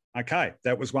 Okay,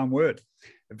 that was one word.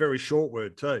 A very short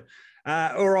word too.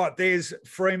 All right, there's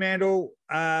Fremantle.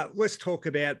 Let's talk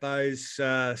about those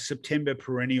September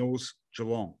perennials,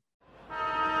 Geelong.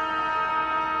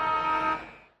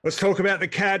 Let's talk about the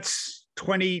Cats.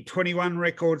 2021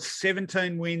 record,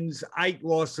 17 wins, 8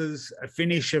 losses, a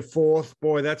finish of 4th.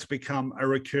 Boy, that's become a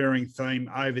recurring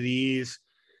theme over the years.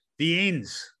 The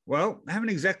ends, well, haven't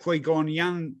exactly gone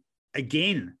young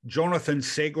again. Jonathan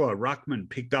Segler, ruckman,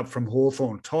 picked up from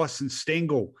Hawthorn. Tyson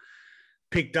Stengel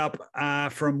picked up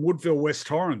from Woodville West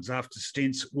Torrens after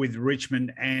stints with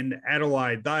Richmond and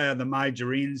Adelaide. They are the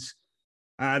major ins.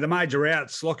 The major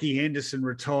outs, Lockie Henderson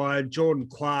retired, Jordan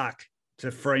Clark to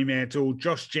Fremantle,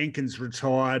 Josh Jenkins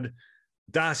retired,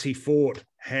 Darcy Fort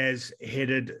has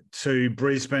headed to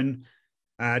Brisbane,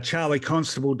 Charlie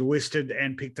Constable delisted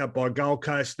and picked up by Gold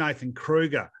Coast, Nathan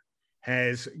Kruger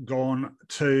has gone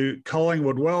to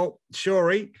Collingwood. Well,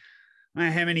 Shorey, I don't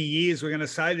know how many years we're going to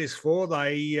say this for.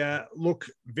 They look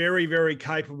very, very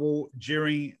capable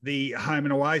during the home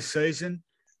and away season,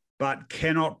 but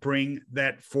cannot bring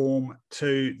that form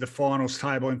to the finals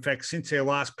table. In fact, since their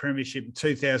last premiership in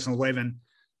 2011,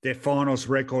 their finals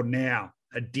record now,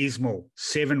 a dismal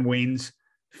 7 wins,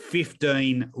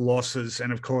 15 losses,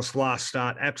 and of course, last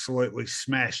start absolutely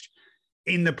smashed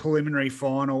in the preliminary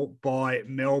final by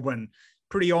Melbourne.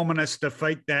 Pretty ominous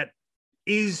defeat that.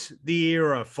 Is the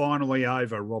era finally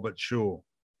over, Robert Shaw?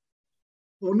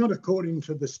 Well, not according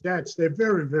to the stats. They're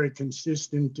very, very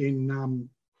consistent in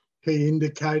key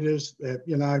indicators. They're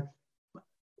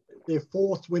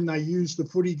 4th when they use the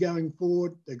footy going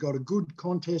forward. They've got a good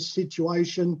contest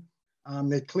situation.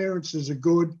 Their clearances are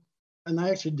good, and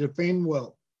they actually defend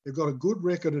well. They've got a good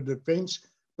record of defence,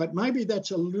 but maybe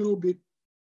that's a little bit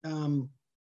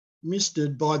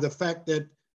misted by the fact that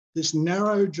this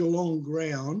narrow Geelong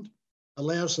ground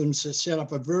allows them to set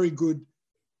up a very good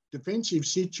defensive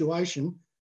situation.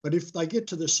 But if they get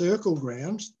to the circle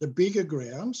grounds, the bigger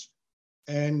grounds,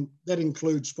 and that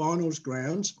includes finals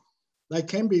grounds, they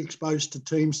can be exposed to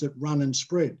teams that run and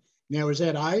spread. Now, is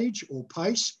that age or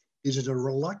pace? Is it a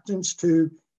reluctance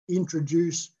to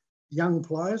introduce young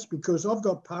players? Because I've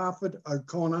got Parfitt,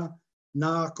 O'Connor,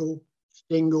 Narkle,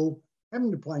 Stengel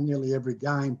having to play nearly every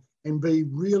game and be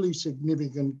really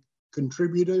significant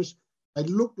contributors. They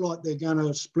look like they're going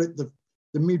to split the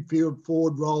midfield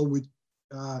forward role with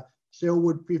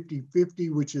Selwood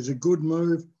 50-50, which is a good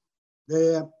move.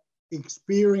 They're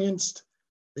experienced.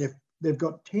 They've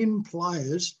got 10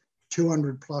 players,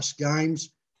 200-plus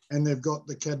games, and they've got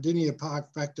the Cardinia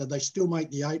Park factor. They still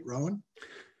make the 8, Rowan.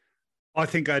 I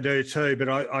think I do too, but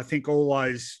I think all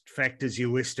those factors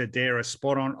you listed there are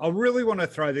spot on. I really want to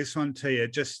throw this one to you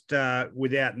just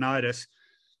without notice.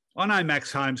 I know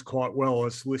Max Holmes quite well,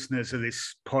 as listeners of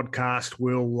this podcast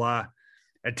will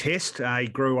attest. He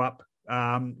grew up,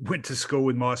 went to school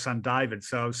with my son David,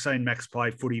 so I've seen Max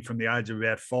play footy from the age of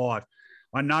about 5.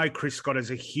 I know Chris Scott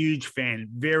is a huge fan,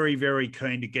 very, very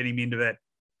keen to get him into that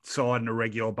side on a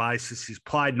regular basis. He's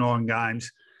played 9 games.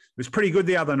 It was pretty good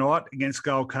the other night against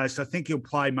Gold Coast. I think he'll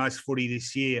play most footy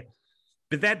this year.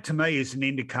 But that, to me, is an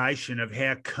indication of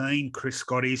how keen Chris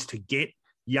Scott is to get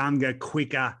younger,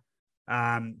 quicker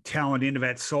talent into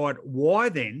that side. Why,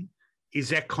 then, is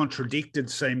that contradicted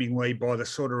seemingly by the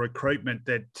sort of recruitment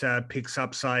that picks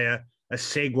up, say, a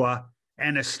Segler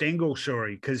and a Stengel,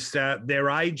 Shorey? Because their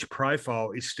age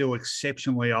profile is still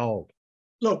exceptionally old.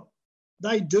 Look,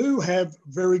 they do have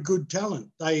very good talent.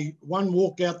 One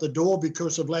walked out the door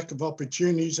because of lack of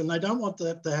opportunities, and they don't want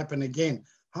that to happen again.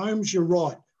 Holmes, you're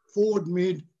right. Forward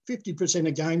mid, 50%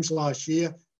 of games last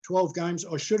year, 12 games.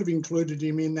 I should have included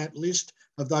him in that list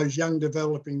of those young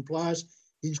developing players.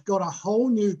 He's got a whole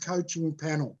new coaching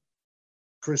panel,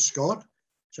 Chris Scott.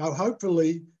 So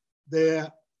hopefully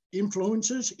their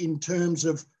influences in terms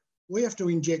of we have to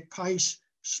inject pace,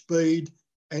 speed,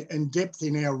 and depth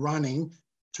in our running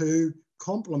to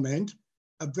complement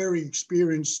a very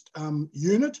experienced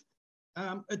unit.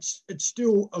 it's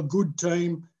still a good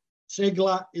team.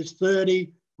 Segler is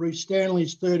 30. Reece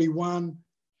Stanley's 31.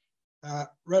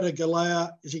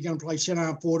 Radagalea, is he going to play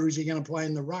centre-half forward or is he going to play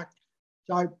in the ruck?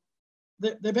 So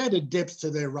they've added depth to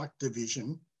their ruck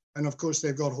division. And, of course,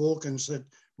 they've got Hawkins that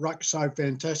rucks so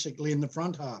fantastically in the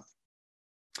front half.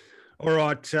 All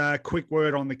right, quick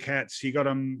word on the Cats. You got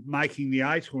them making the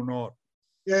 8 or not?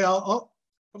 Yeah,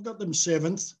 I've got them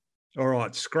 7th. All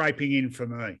right, scraping in for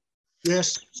me.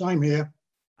 Yes, same here.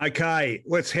 Okay,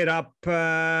 let's head up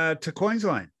to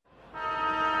Queensland.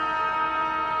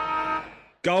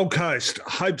 Gold Coast,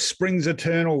 hope springs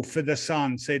eternal for the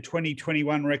Suns. Their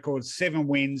 2021 record, 7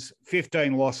 wins,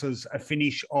 15 losses, a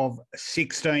finish of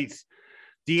 16th.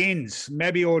 The Ends,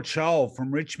 Mabior Chol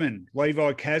from Richmond,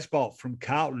 Levi Casbolt from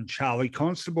Carlton, Charlie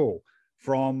Constable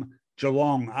from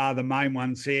Geelong are the main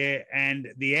ones there. And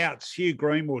the outs, Hugh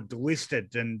Greenwood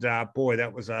delisted. And boy,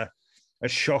 that was a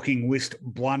shocking list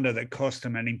blunder that cost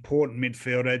him an important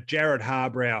midfielder. Jared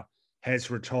Harbrow has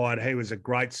retired. He was a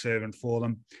great servant for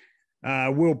them.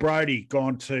 Will Brodie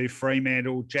gone to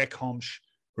Fremantle. Jack Homsch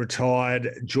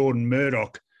retired. Jordan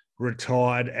Murdoch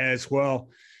retired as well.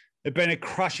 It's been a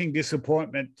crushing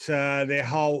disappointment, their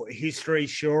whole history,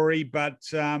 Shorey, but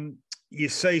you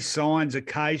see signs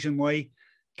occasionally.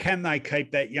 Can they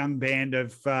keep that young band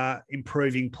of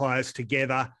improving players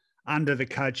together under the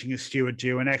coaching of Stuart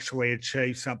Dew and actually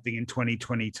achieve something in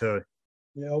 2022?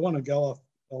 Yeah, I want to go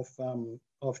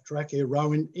off track here,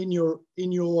 Rowan. In your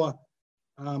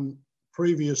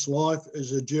previous life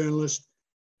as a journalist,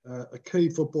 a key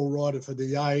football writer for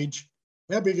The Age,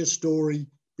 how big a story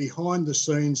behind the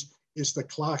scenes is the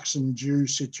Clarkson-Dew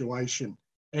situation?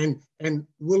 And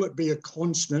will it be a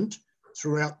constant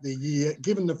throughout the year,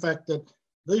 given the fact that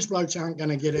these blokes aren't going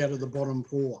to get out of the bottom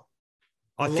 4?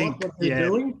 I think what they're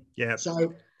doing. Yeah.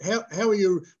 So how are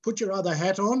you, put your other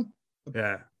hat on,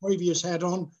 the previous hat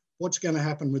on, what's going to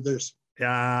happen with this?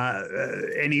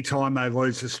 Anytime they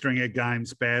lose a string of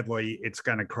games badly, it's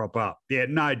going to crop up. Yeah,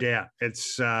 no doubt.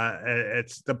 It's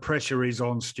the pressure is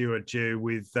on Stuart Dew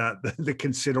with the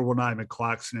considerable name of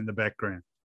Clarkson in the background.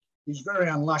 He's very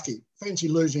unlucky. Fancy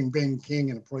losing Ben King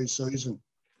in a pre-season,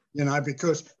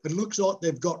 because it looks like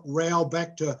they've got Rao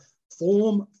back to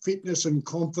form, fitness and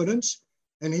confidence.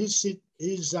 And his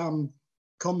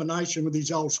combination with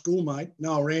his old schoolmate,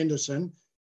 Noah Anderson,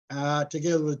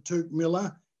 together with Tuke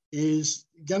Miller, is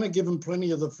going to give them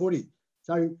plenty of the footy.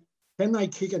 So can they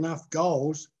kick enough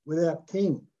goals without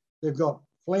King? They've got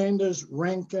Flanders,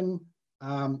 Rankin,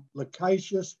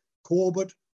 Lacasius,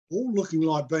 Corbett, all looking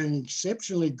like being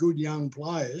exceptionally good young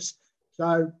players.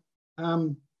 So I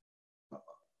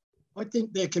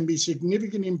think there can be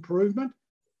significant improvement.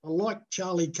 I like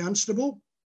Charlie Constable.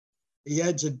 He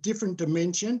adds a different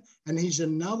dimension, and he's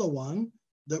another one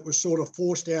that was sort of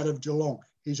forced out of Geelong.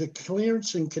 He's a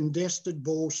clearance and contested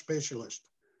ball specialist.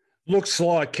 Looks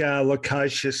like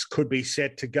Lacasius could be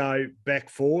set to go back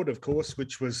forward, of course,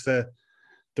 which was the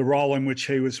role in which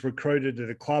he was recruited to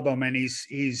the club. I mean,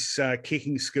 his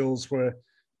kicking skills were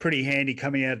pretty handy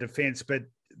coming out of defence, but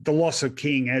the loss of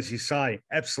King, as you say,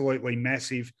 absolutely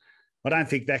massive. I don't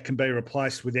think that can be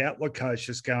replaced without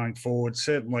Lacasius going forward,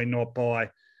 certainly not by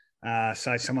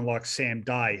say someone like Sam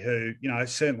Day, who,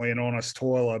 certainly an honest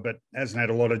toiler, but hasn't had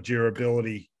a lot of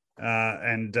durability.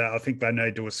 And I think they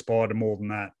need to aspire to more than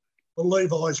that. Well,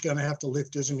 Levi's going to have to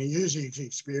lift, isn't he? Use his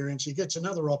experience. He gets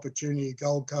another opportunity at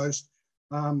Gold Coast.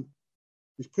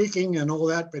 He's kicking and all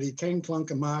that, but he can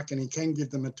clunk a mark and he can give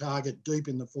them a target deep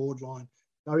in the forward line.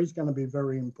 So he's going to be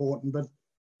very important. But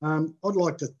I'd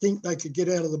like to think they could get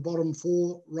out of the bottom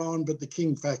 4, Rowan, but the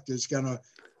King factor is going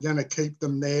to keep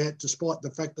them there, despite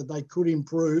the fact that they could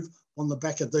improve on the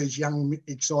back of these young,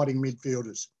 exciting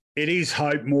midfielders. It is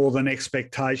hope more than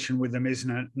expectation with them, isn't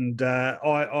it? And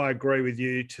I agree with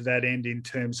you to that end in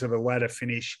terms of a ladder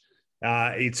finish.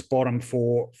 It's bottom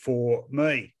 4 for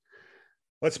me.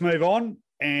 Let's move on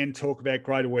and talk about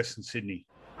Greater Western Sydney.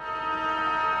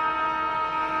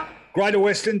 Greater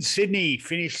Western Sydney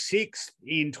finished 6th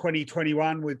in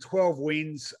 2021 with 12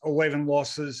 wins, 11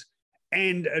 losses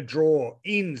and a draw.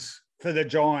 Ins for the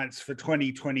Giants for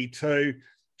 2022.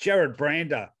 Jared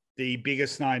Brander, the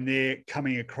biggest name there,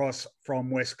 coming across from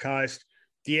West Coast.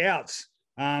 The outs,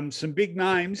 some big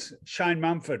names. Shane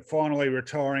Mumford finally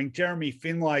retiring. Jeremy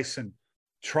Finlayson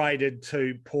traded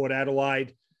to Port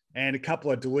Adelaide, and a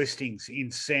couple of delistings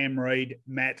in Sam Reid,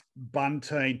 Matt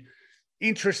Bunteen.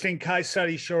 Interesting case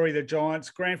study, Shorey, the Giants,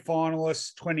 grand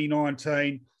finalists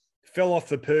 2019, fell off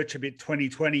the perch a bit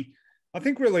 2020. I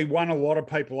think really won a lot of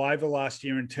people over last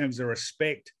year in terms of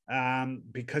respect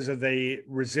because of the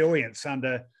resilience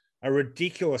under a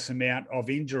ridiculous amount of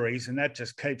injuries, and that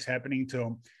just keeps happening to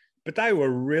them. but they were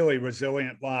really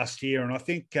resilient last year, and I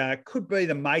think could be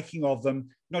the making of them,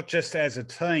 not just as a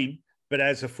team, but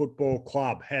as a football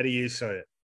club. How do you see it?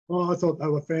 Well, I thought they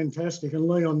were fantastic, and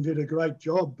Leon did a great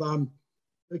job.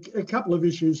 A couple of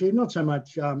issues here, not so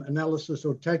much analysis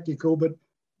or tactical, but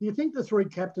do you think the three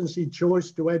captaincy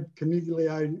choice to add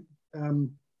Caniglio,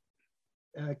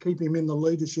 keep him in the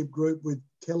leadership group with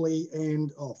Kelly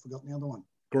and, I've forgotten the other one.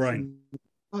 Green.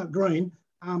 Green.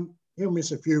 He'll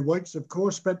miss a few weeks, of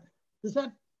course, but does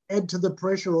that add to the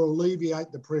pressure or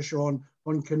alleviate the pressure on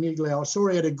Caniglio? I saw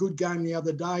he had a good game the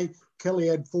other day. Kelly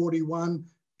had 41,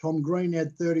 Tom Green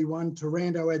had 31,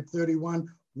 Taranto had 31,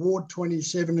 Ward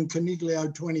 27 and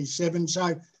Caniglio 27.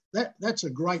 So that's a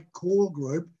great core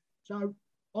group. So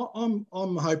I'm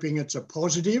hoping it's a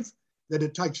positive, that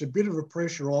it takes a bit of a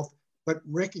pressure off, but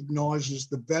recognises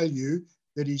the value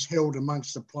that he's held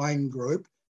amongst the playing group,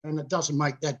 and it doesn't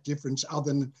make that difference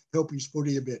other than help his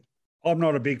footy a bit. I'm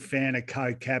not a big fan of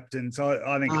co-captains.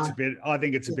 I think it's a bit. I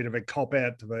think it's a bit of a cop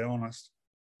out, to be honest.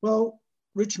 Well,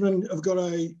 Richmond have got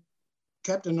a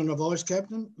captain and a vice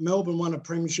captain. Melbourne won a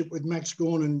premiership with Max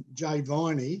Gawn and Jay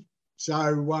Viney.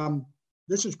 So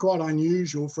this is quite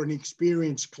unusual for an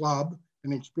experienced club,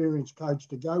 an experienced coach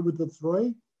to go with the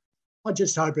three. I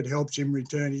just hope it helps him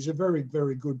return. He's a very,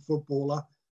 very good footballer.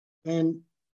 And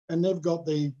they've got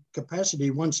the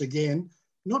capacity once again.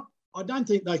 I don't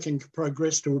think they can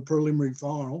progress to a preliminary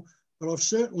final, but I've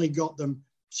certainly got them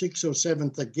 6th or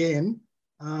 7th again,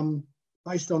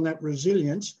 based on that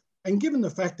resilience. And given the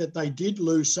fact that they did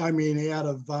lose so many out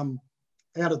of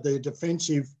their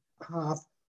defensive half,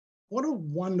 what a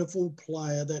wonderful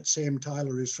player that Sam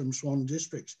Taylor is from Swan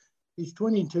Districts. He's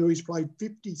 22, he's played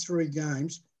 53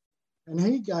 games, and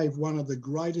he gave one of the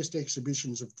greatest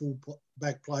exhibitions of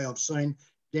full-back play I've seen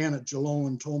down at Geelong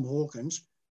and Tom Hawkins,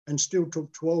 and still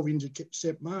took 12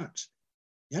 intercept marks.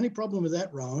 The only problem with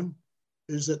that, Rowan,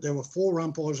 is that there were 4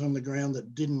 umpires on the ground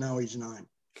that didn't know his name.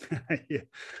 Yeah,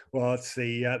 well, it's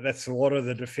that's a lot of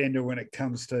the defender when it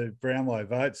comes to Brownlow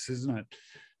votes, isn't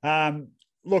it?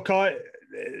 Look,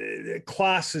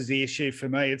 class is the issue for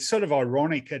me. It's sort of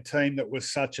ironic, a team that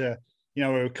was such a, we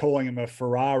were calling them a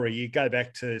Ferrari. You go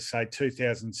back to, say,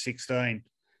 2016,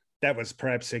 that was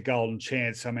perhaps their golden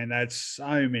chance. I mean, they had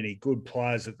so many good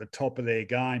players at the top of their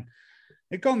game.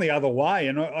 It's gone the other way,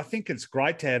 and I think it's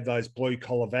great to have those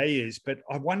blue-collar values, but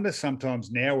I wonder sometimes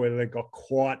now whether they've got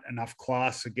quite enough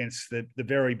class against the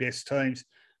very best teams.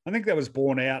 I think that was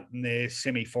borne out in their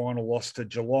semi-final loss to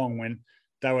Geelong when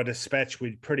they were dispatched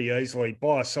with pretty easily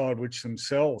by a side which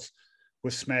themselves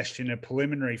were smashed in a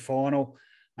preliminary final.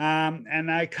 And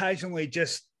they occasionally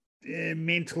just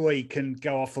mentally can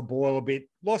go off the boil a bit.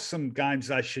 Lost some games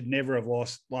they should never have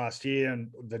lost last year, and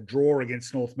the draw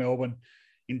against North Melbourne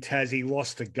in Tassie,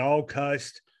 lost to Gold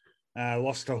Coast,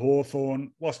 lost to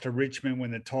Hawthorn, lost to Richmond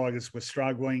when the Tigers were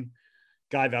struggling,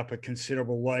 gave up a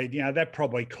considerable lead. That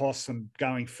probably cost them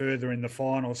going further in the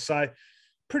finals. So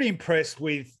pretty impressed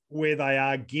with where they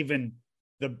are given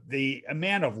the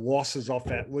amount of losses off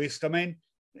that list. I mean,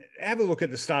 have a look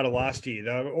at the start of last year.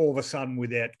 They were all of a sudden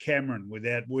without Cameron,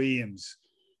 without Williams,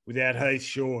 without Heath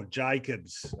Shaw,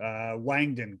 Jacobs,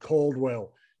 Langdon,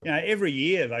 Caldwell. Every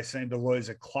year they seem to lose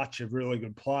a clutch of really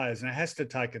good players, and it has to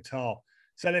take a toll.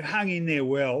 So they've hung in there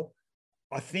well.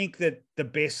 I think that the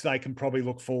best they can probably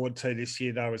look forward to this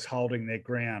year, though, is holding their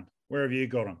ground. Where have you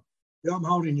got them? Yeah, I'm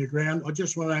holding your ground. I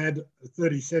just want to add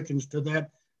 30 seconds to that.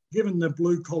 Given the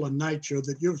blue-collar nature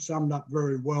that you've summed up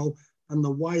very well, and the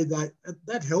way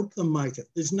that helped them make it,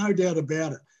 there's no doubt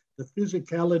about it. The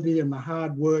physicality and the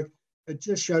hard work, it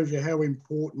just shows you how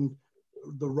important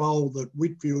the role that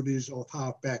Whitfield is of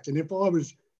halfback. And if I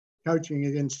was coaching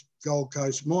against Gold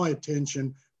Coast, my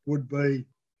attention would be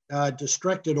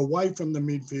distracted away from the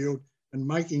midfield and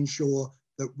making sure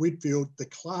that Whitfield, the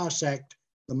class act,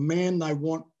 the man they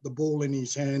want the ball in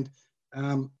his hand,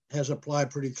 has a player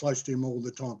pretty close to him all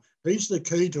the time. He's the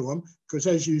key to him because,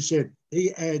 as you said,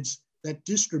 he adds that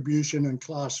distribution and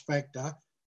class factor,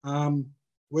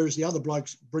 whereas the other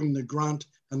blokes bring the grunt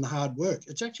and the hard work.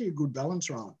 It's actually a good balance,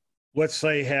 Ryan. Let's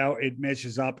see how it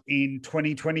measures up in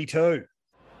 2022.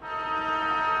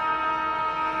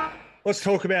 Let's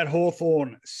talk about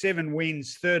Hawthorn. 7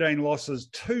 wins, 13 losses,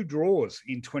 2 draws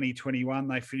in 2021.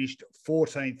 They finished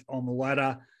 14th on the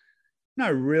ladder.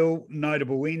 No real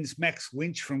notable wins. Max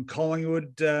Lynch from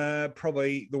Collingwood,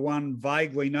 probably the one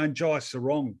vaguely known. Jai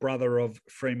Sarong, brother of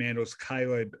Fremantle's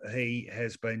Caleb, he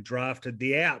has been drafted.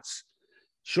 The outs,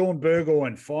 Sean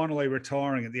Burgoyne finally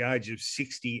retiring at the age of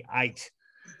 68.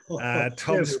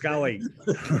 Tom Scully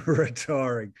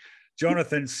retiring.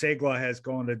 Jonathan Segler has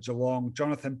gone to Geelong.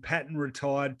 Jonathan Patton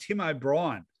retired. Tim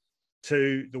O'Brien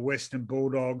to the Western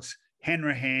Bulldogs.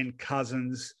 Hanrahan,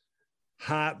 Cousins,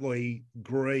 Hartley,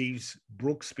 Greaves,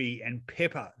 Brooksby and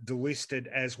Pepper delisted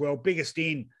as well. Biggest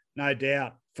in, no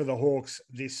doubt, for the Hawks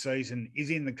this season is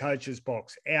in the coach's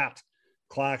box. Out,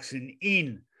 Clarkson.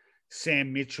 In,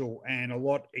 Sam Mitchell, and a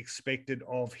lot expected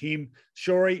of him.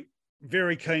 Shorey,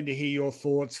 very keen to hear your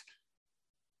thoughts.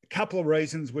 A couple of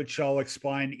reasons which I'll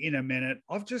explain in a minute.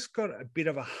 I've just got a bit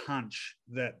of a hunch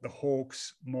that the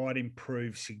Hawks might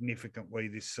improve significantly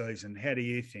this season. How do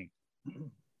you think?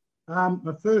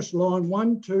 My first line,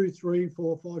 1, 2, 3,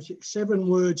 4, 5, 6, 7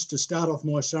 words to start off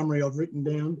my summary I've written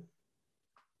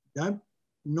down.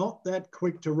 Not that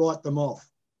quick to write them off.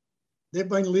 They've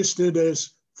been listed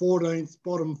as 14th,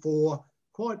 bottom 4,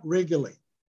 quite regularly.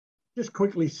 Just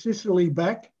quickly, Sicily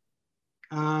back.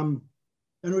 And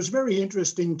it was very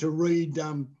interesting to read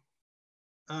a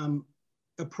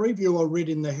preview I read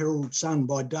in the Herald Sun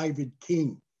by David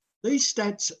King. These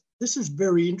stats, this is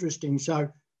very interesting.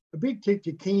 So a big tick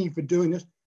to Kingy for doing this.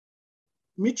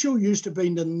 Mitchell used to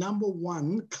be the number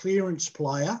 1 clearance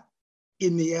player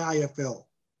in the AFL.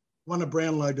 One of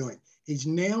Brownlow doing. He's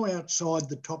now outside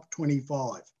the top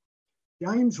 25.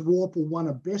 James Warple won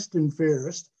a best and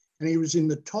fairest, and he was in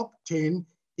the top 10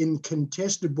 in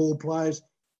contested ball players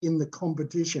in the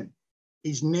competition.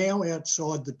 He's now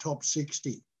outside the top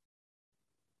 60.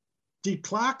 Did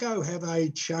Clarko have a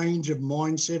change of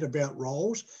mindset about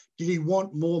roles? Did he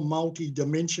want more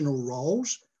multi-dimensional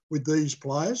roles with these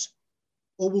players?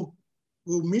 Or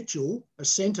will Mitchell, a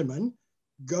centreman,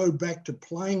 go back to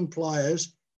playing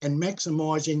players and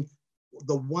maximising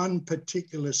the one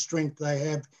particular strength they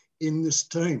have in this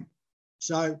team?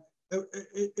 So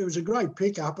it was a great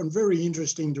pickup and very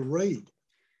interesting to read.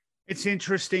 It's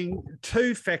interesting.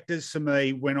 2 factors for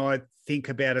me when I think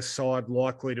about a side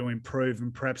likely to improve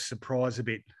and perhaps surprise a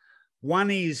bit.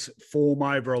 One is form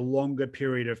over a longer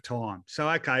period of time. So,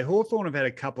 okay, Hawthorn have had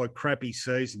a couple of crappy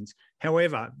seasons.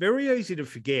 However, very easy to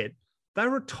forget, they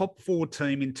were a top 4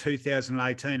 team in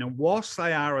 2018. And whilst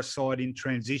they are a side in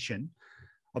transition,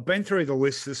 I've been through the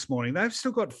list this morning. They've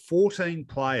still got 14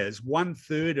 players,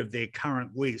 1/3 of their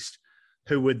current list,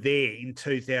 who were there in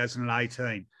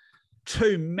 2018.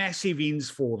 2 massive ins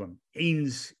for them,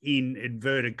 ins in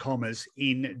inverted commas,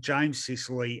 in James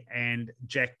Sicily and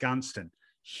Jack Gunston.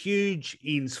 Huge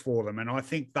ins for them. And I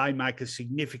think they make a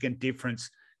significant difference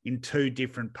in 2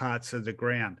 different parts of the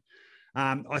ground.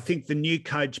 I think the new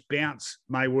coach bounce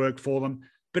may work for them.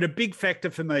 But a big factor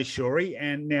for me, Shorey,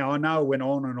 and now I know I went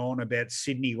on and on about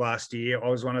Sydney last year. I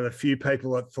was one of the few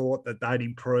people that thought that they'd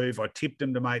improve. I tipped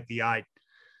them to make the 8.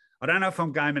 I don't know if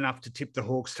I'm game enough to tip the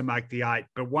Hawks to make the 8,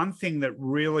 but one thing that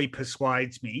really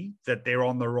persuades me that they're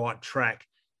on the right track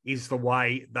is the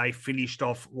way they finished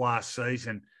off last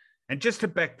season. And just to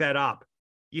back that up,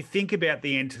 you think about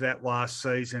the end to that last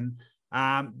season,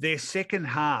 their second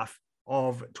half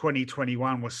of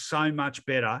 2021 was so much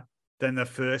better than the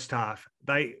first half.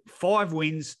 5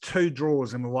 wins, 2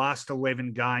 draws in the last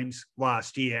 11 games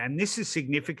last year. And this is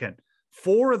significant.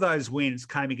 4 of those wins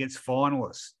came against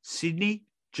finalists: Sydney,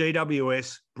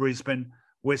 GWS, Brisbane,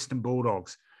 Western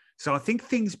Bulldogs. So I think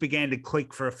things began to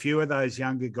click for a few of those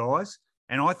younger guys.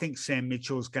 And I think Sam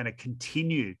Mitchell is going to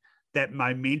continue that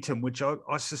momentum, which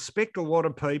I suspect a lot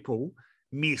of people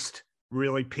missed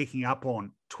really picking up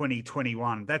on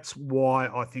 2021. That's why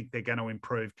I think they're going to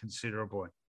improve considerably.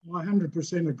 I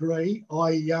 100% agree.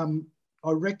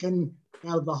 I reckon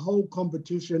out of the whole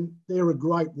competition, they're a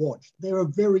great watch. They're a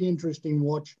very interesting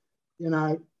watch. You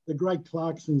know, the great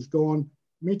Clarkson's gone.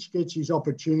 Mitch gets his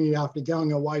opportunity after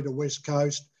going away to West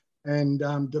Coast and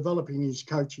developing his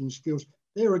coaching skills.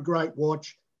 They're a great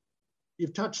watch.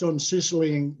 You've touched on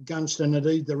Sicily and Gunston at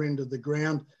either end of the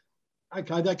ground.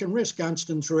 Okay, they can rest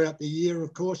Gunston throughout the year,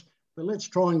 of course, but let's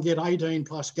try and get 18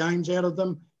 plus games out of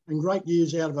them and great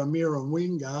years out of Amira and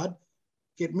Wingard.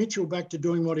 Get Mitchell back to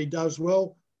doing what he does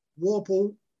well.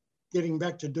 Warple getting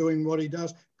back to doing what he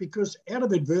does, because out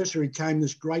of adversity came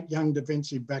this great young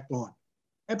defensive backline.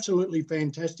 Absolutely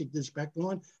fantastic, this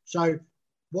backline. So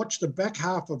watch the back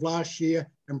half of last year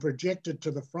and project it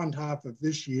to the front half of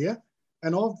this year.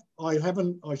 And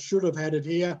I should have had it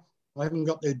here. I haven't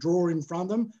got their draw in front of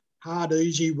them. Hard,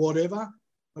 easy, whatever.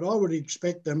 But I would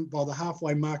expect them by the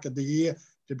halfway mark of the year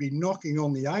to be knocking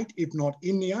on the 8, if not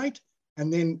in the 8,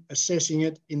 and then assessing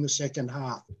it in the second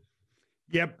half.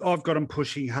 Yep, I've got them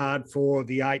pushing hard for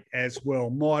the 8 as well.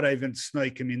 Might even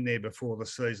sneak them in there before the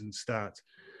season starts.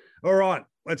 All right,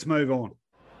 let's move on.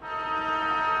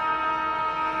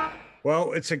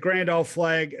 Well, it's a grand old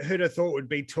flag. Who'd have thought we'd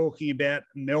be talking about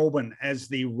Melbourne as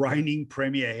the reigning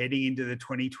premier heading into the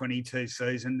 2022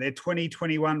 season? Their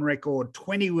 2021 record,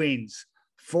 20 wins,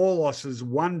 4 losses,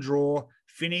 1 draw,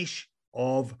 finish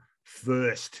of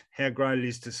first. How great it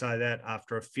is to say that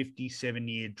after a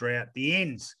 57-year drought. The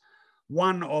ends,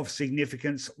 one of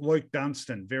significance, Luke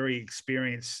Dunstan, very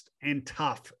experienced and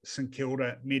tough St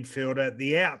Kilda midfielder.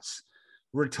 The outs,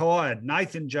 retired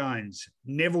Nathan Jones,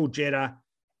 Neville Jetta,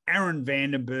 Aaron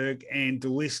Vandenberg, and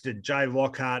delisted Jay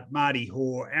Lockhart, Marty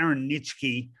Hoare, Aaron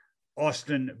Nitschke,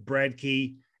 Austin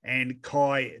Bradkey, and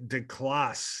Kai de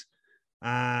Klaas.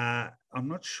 I'm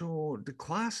not sure, de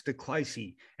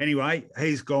Clacy. Anyway,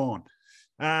 he's gone.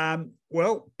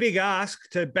 Well, big ask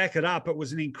to back it up. It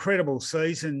was an incredible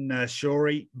season,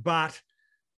 Shorey, but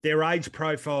their age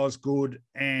profile is good.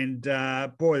 And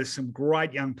boy, there's some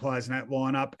great young players in that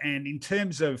lineup. And in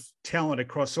terms of talent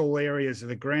across all areas of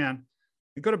the ground,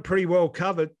 they've got it pretty well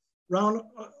covered. Rowan,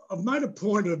 I've made a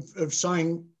point of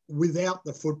saying without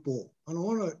the football, and I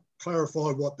want to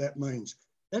clarify what that means.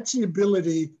 That's the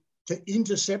ability to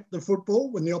intercept the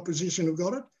football when the opposition have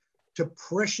got it, to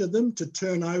pressure them, to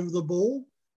turn over the ball,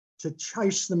 to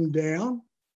chase them down,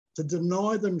 to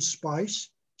deny them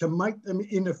space, to make them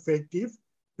ineffective,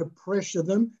 to pressure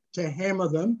them, to hammer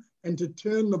them, and to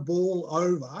turn the ball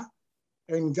over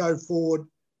and go forward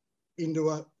into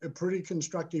a pretty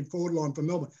constructive forward line for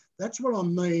Melbourne. That's what I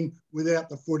mean without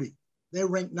the footy. They're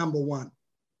ranked number 1.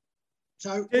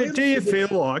 So do you feel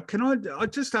like, can I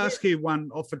just ask you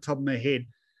one off the top of my head?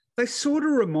 They sort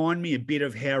of remind me a bit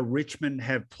of how Richmond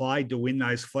have played to win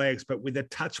those flags, but with a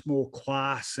touch more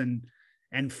class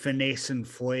and finesse and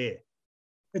flair.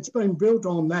 It's been built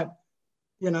on that,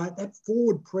 that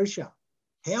forward pressure.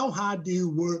 How hard do you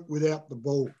work without the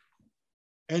ball?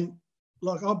 And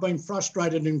like I've been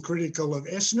frustrated and critical of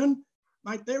Essendon.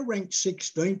 Mate, they're ranked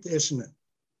 16th, Essendon.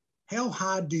 How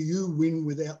hard do you win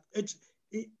without?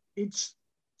 It's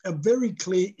a very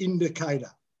clear indicator.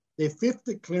 They're 5th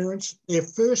at clearance. They're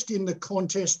first in the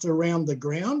contests around the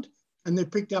ground, and they've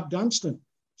picked up Dunstan.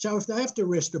 So if they have to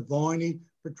rest a Viney,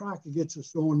 Petrarca gets a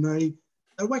sore knee,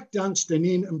 they whack Dunstan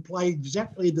in and play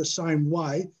exactly the same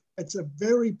way. It's a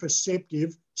very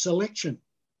perceptive selection.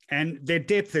 And their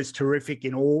depth is terrific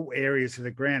in all areas of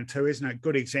the ground too, isn't it?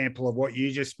 Good example of what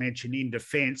you just mentioned in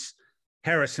defence.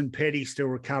 Harrison Petty still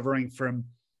recovering from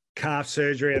calf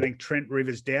surgery. I think Trent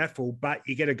Rivers doubtful, but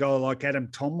you get a guy like Adam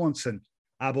Tomlinson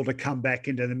able to come back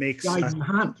into the mix. Jaden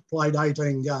Hunt played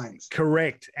 18 games.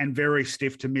 Correct, and very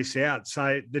stiff to miss out.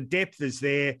 So the depth is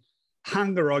there.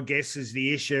 Hunger, I guess, is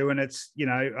the issue. And it's,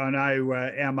 I know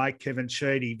our mate Kevin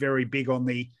Sheedy, very big on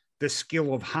the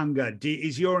skill of hunger.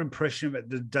 Is your impression that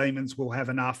the Demons will have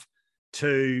enough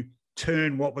to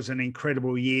turn what was an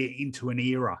incredible year into an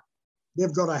era?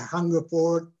 They've got a hunger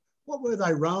for it. What were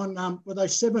they, Rowan? Were they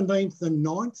 17th and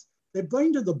 9th? They've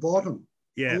been to the bottom.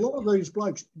 Yeah. A lot of these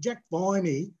blokes, Jack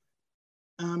Viney,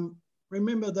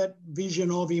 remember that vision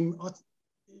of him?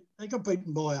 They got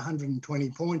beaten by 120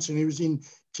 points and he was in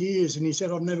tears and he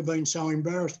said, I've never been so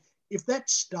embarrassed. If that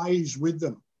stays with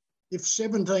them, if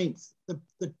 17th,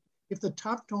 if the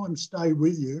tough times stay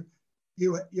with you,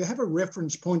 you have a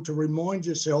reference point to remind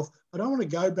yourself, I don't want to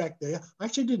go back there. I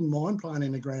actually didn't mind playing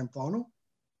in a grand final.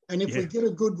 And if we get a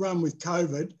good run with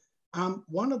COVID,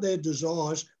 one of their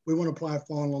desires, we want to play a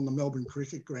final on the Melbourne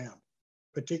Cricket Ground,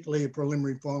 particularly a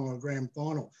preliminary final or grand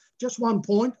final. Just one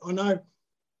point, I know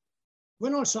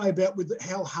when I say about with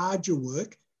how hard you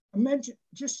work,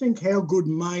 just think how good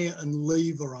Mayer and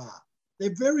Lever are.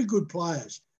 They're very good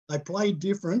players. They play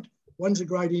different. One's a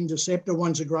great interceptor,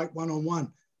 one's a great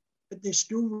one-on-one, but they're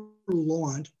still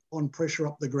reliant on pressure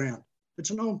up the ground.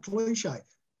 It's an old cliche.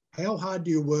 How hard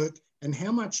do you work and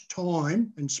how much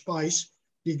time and space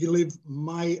do you give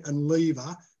May and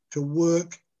Lever to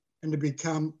work and to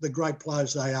become the great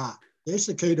players they are? There's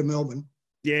the key to Melbourne.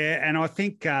 Yeah, and I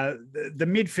think the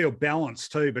midfield balance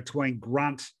too between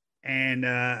grunt and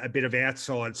a bit of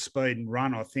outside speed and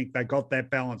run, I think they got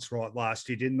that balance right last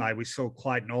year, didn't they? We saw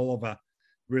Clayton Oliver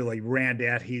really round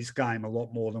out his game a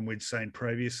lot more than we'd seen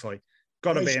previously.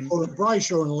 Got to be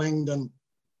Brayshaw and Langdon,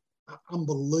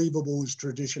 unbelievable as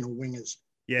traditional wingers.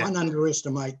 Yeah. Don't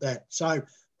underestimate that. So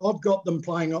I've got them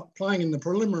playing in the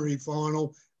preliminary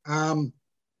final,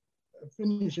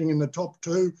 finishing in the top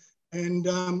 2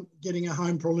 and getting a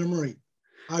home preliminary.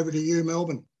 Over to you,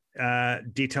 Melbourne.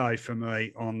 Ditto for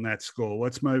me on that score.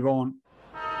 Let's move on.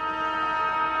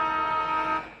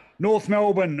 North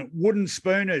Melbourne Wooden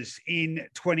Spooners in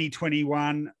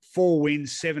 2021, 4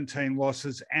 wins, 17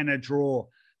 losses and a draw,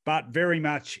 but very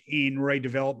much in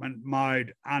redevelopment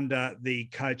mode under the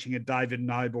coaching of David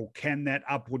Noble. Can that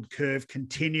upward curve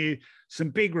continue? Some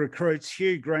big recruits,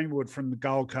 Hugh Greenwood from the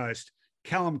Gold Coast,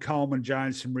 Callum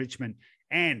Coleman-Jones from Richmond,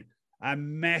 and a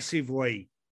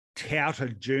massively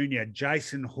touted junior,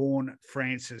 Jason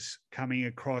Horne-Francis, coming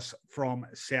across from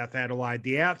South Adelaide.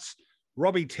 The outs,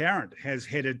 Robbie Tarrant has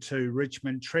headed to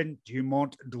Richmond, Trent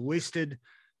Dumont delisted,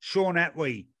 Sean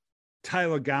Atley,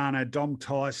 Taylor Garner, Dom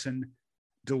Tyson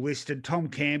delisted, Tom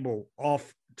Campbell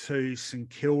off to St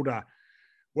Kilda.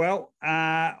 Well,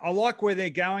 I like where they're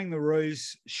going, the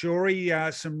Roos,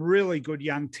 Shorey. Some really good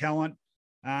young talent.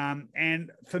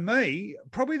 And for me,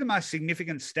 probably the most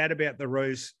significant stat about the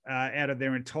Roos out of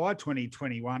their entire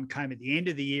 2021 came at the end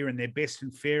of the year in their best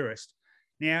and fairest.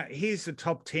 Now, here's the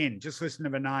top 10. Just listen to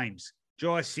the names.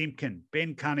 Jai Simpkin,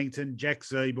 Ben Cunnington, Jack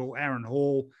Zeeble, Aaron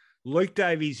Hall, Luke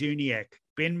Davies-Uniacke,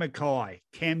 Ben Mackay,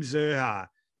 Cam Zurhaar,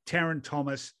 Taron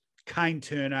Thomas, Kane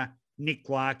Turner, Nick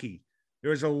Larkey.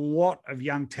 There is a lot of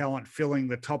young talent filling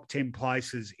the top 10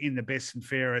 places in the best and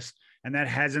fairest, and that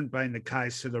hasn't been the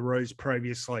case for the Roos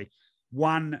previously.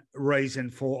 One reason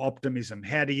for optimism.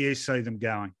 How do you see them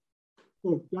going?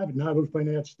 Look, David Noble's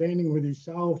been outstanding with his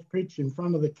sales pitch in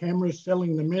front of the cameras,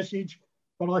 selling the message.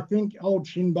 But I think old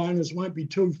shin boners won't be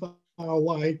too far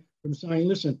away from saying,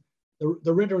 listen,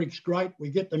 the rhetoric's great,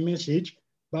 we get the message,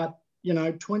 but,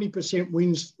 20%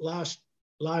 wins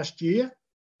last year.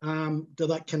 Can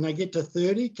they get to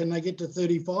 30? Can they get to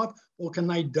 35? Or can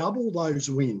they double those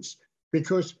wins?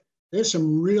 Because there's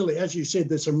some really, as you said,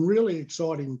 there's some really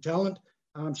exciting talent.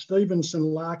 Stevenson,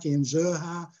 Larkey and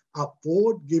Zurhaar up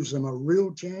forward gives them a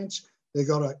real chance. They've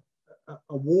got a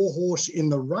war horse in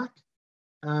the ruck.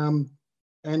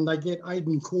 And they get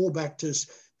Aidan Core back to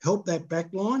help that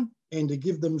back line and to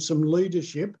give them some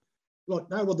leadership.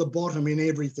 Look, they were the bottom in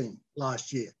everything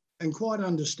last year, and quite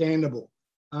understandable.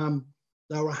 They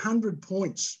were 100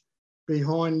 points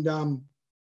behind,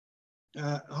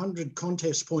 100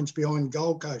 contest points behind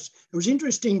Gold Coast. It was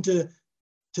interesting to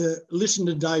listen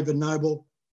to David Noble.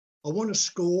 I want to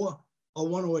score, I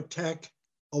want to attack,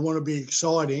 I want to be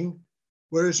exciting.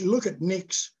 Whereas you look at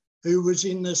Nix, who was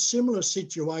in a similar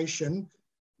situation,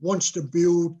 wants to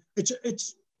build.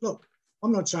 It's look,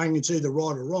 I'm not saying it's either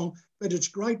right or wrong, but it's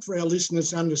great for our listeners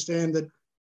to understand that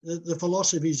the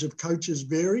philosophies of coaches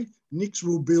vary. Nix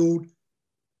will build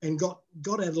and got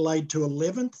Adelaide to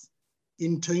 11th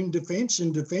in team defence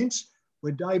and defence,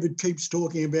 where David keeps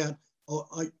talking about,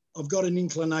 I've got an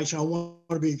inclination, I want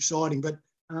to be exciting. But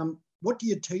what do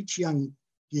you teach young?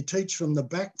 Do you teach from the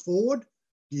back forward?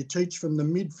 Do you teach from the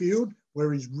midfield,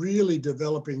 where he's really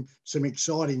developing some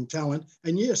exciting talent?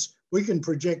 And yes, we can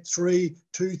project 3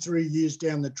 years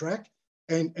down the track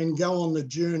and go on the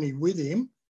journey with him.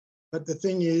 But the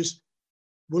thing is,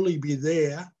 will he be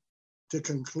there to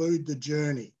conclude the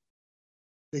journey?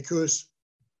 Because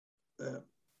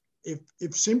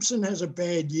if Simpson has a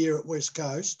bad year at West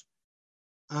Coast,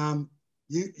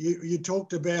 you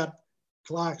talked about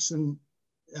Clarkson,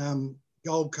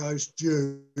 Gold Coast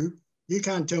due. You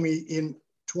can't tell me in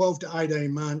 12 to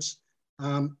 18 months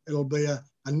it'll be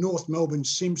a North Melbourne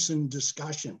Simpson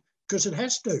discussion, because it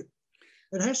has to.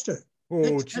 It has to.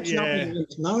 Oh, that's nothing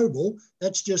against Noble.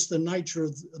 That's just the nature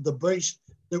of the beast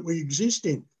that we exist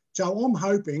in. So I'm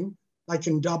hoping they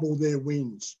can double their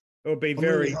wins. It would be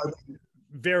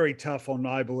very tough on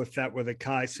Noble if that were the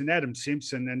case. And Adam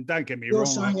Simpson, and don't get me wrong. You're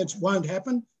saying it won't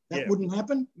happen? That wouldn't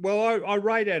happen? Well, I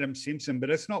rate Adam Simpson, but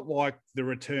it's not like the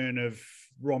return of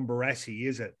Ron Barassi,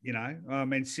 is it? I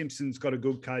mean, Simpson's got a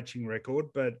good coaching record,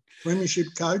 but... Premiership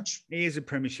coach? He is a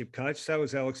premiership coach. So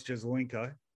was Alex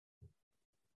Jesaulenko.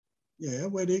 Yeah,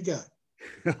 where'd he go?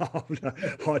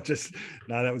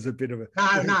 That was a bit of a...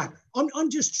 No. I'm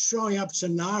just showing up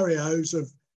scenarios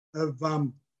of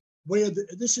where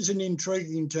this is an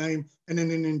intriguing team and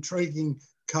an intriguing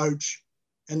coach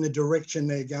and the direction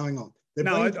they're going on. They've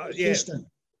been consistent.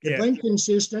 They've been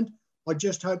consistent. I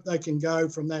just hope they can go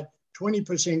from that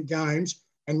 20% games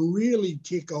and really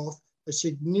tick off a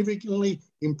significantly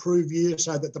improved year,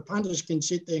 so that the punters can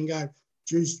sit there and go,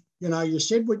 geez, you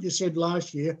said what you said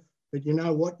last year, but you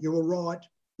know what? You were right.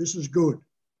 This is good.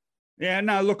 Yeah,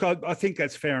 no, look, I think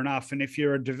that's fair enough. And if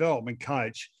you're a development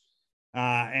coach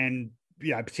and,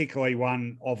 particularly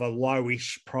one of a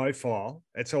lowish profile,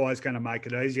 it's always going to make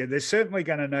it easier. They're certainly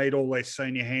going to need all their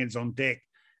senior hands on deck.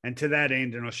 And to that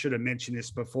end, and I should have mentioned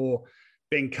this before,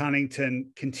 Ben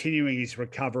Cunnington continuing his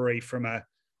recovery from a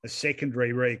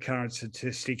secondary recurrence of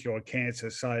testicular cancer.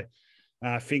 So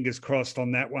fingers crossed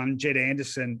on that one. Jed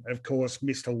Anderson, of course,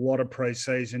 missed a lot of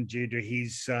pre-season due to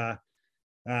his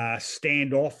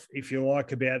standoff, if you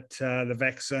like, about the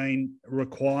vaccine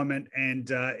requirement,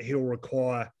 and he'll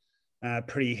require a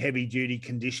pretty heavy-duty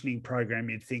conditioning program,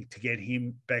 you'd think, to get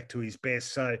him back to his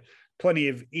best. So plenty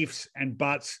of ifs and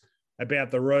buts about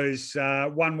the Roos.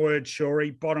 One word, Shorey,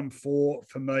 bottom 4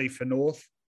 for me for North.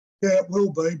 Yeah, it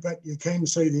will be, but you can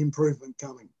see the improvement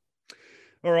coming.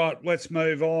 All right, let's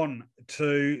move on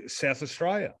to South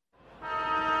Australia.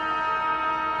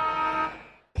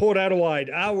 Port Adelaide,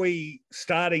 are we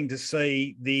starting to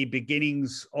see the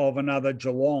beginnings of another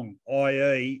Geelong,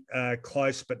 i.e.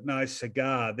 close but no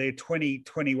cigar? Their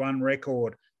 2021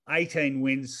 record, 18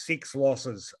 wins, 6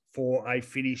 losses for a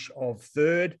finish of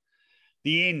third.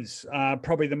 The ins are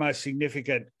probably the most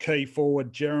significant key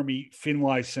forward, Jeremy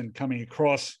Finlayson, coming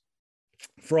across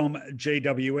from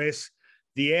GWS.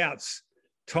 The outs,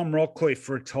 Tom Rockcliffe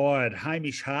retired,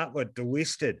 Hamish Hartlett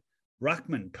delisted,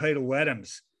 Ruckman, Peter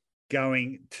Adams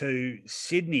going to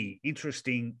Sydney.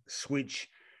 Interesting switch.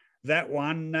 That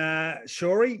one,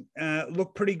 Shorey,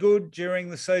 looked pretty good during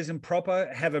the season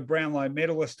proper. Have a Brownlow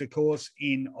medalist, of course,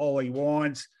 in Ollie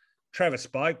Wines. Travis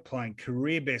Boak playing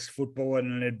career best football at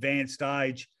an advanced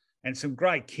age, and some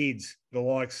great kids, the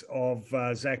likes of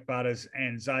Zach Butters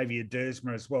and Xavier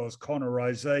Dersma, as well as Connor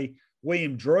Rosey.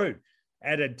 William Drew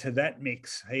added to that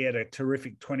mix. He had a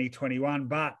terrific 2021,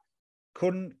 but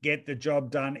couldn't get the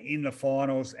job done in the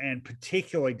finals, and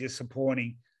particularly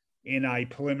disappointing in a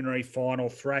preliminary final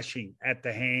thrashing at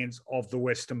the hands of the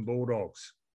Western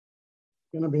Bulldogs.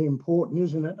 Going to be important,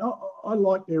 isn't it? I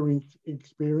like their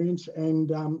experience,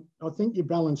 and I think you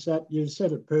balance that. You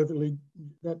said it perfectly,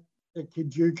 that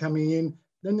kid you coming in,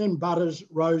 then Butters,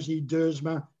 Rosie,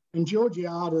 Dersma, and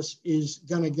Georgiadis is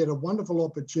going to get a wonderful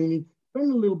opportunity.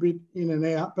 Been a little bit in and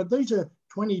out, but these are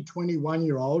 20,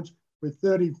 21-year-olds with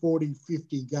 30, 40,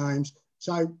 50 games.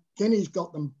 So Kenny's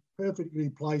got them perfectly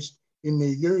placed in their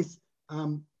youth.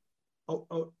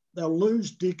 They'll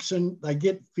lose Dixon. They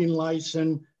get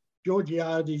Finlayson.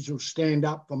 Georgiades will stand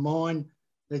up for mine.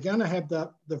 They're going to have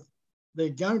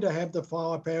the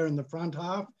firepower in the front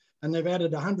half, and they've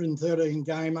added 113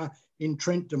 gamer in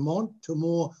Trent Dumont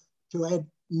to add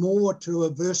more to a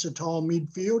versatile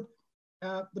midfield.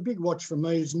 The big watch for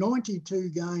me is 92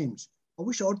 games. I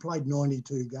wish I'd played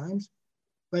 92 games,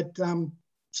 but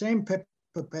Sam Pepper,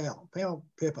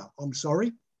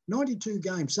 92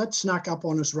 games. That snuck up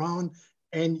on us, Rowan,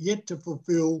 and yet to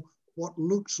fulfil what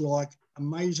looks like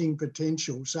amazing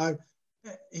potential. So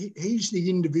he's the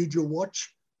individual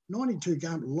watch. 92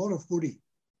 games, a lot of footy.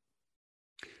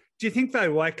 Do you think they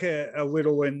lack a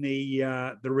little in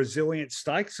the resilient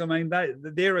stakes? I mean,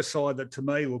 they're a side that to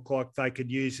me look like they could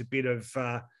use a bit of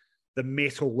the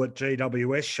metal that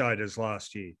GWS showed us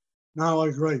last year. No, I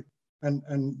agree.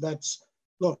 And that's,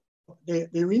 look,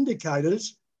 their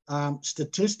indicators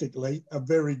statistically are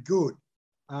very good.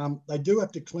 They do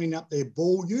have to clean up their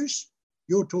ball use.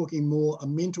 You're talking more a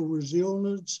mental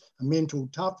resilience, a mental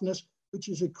toughness, which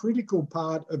is a critical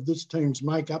part of this team's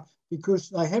makeup, because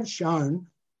they have shown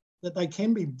that they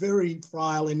can be very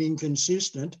frail and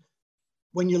inconsistent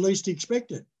when you least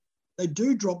expect it. They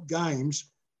do drop games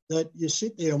that you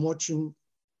sit there and watch and,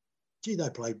 gee, they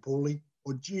played poorly,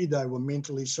 or gee, they were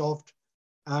mentally soft.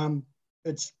 They'll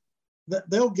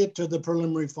get to the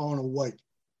preliminary final week.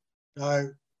 So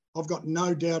I've got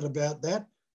no doubt about that,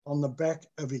 on the back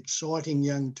of exciting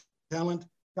young talent,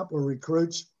 a couple of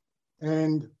recruits,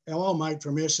 and our old mate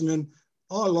from Essendon.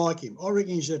 I like him. I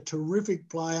reckon he's a terrific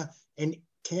player and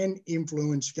can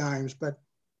influence games, but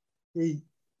the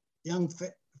young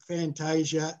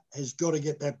Fantasia has got to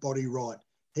get that body right.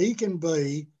 He can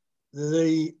be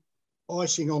the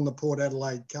icing on the Port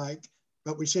Adelaide cake,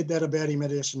 but we said that about him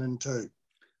at Essendon too.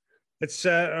 It's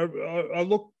I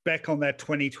look back on that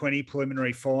 2020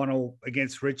 preliminary final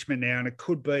against Richmond now, and it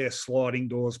could be a sliding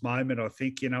doors moment. I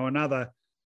think, another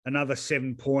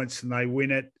 7 points and they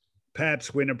win it,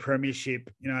 perhaps win a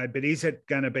premiership, but is it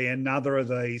going to be another of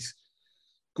these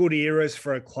good eras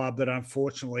for a club that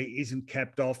unfortunately isn't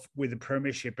capped off with a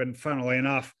premiership? And funnily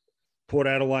enough, Port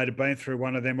Adelaide have been through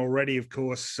one of them already, of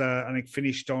course. I think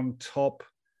finished on top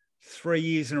 3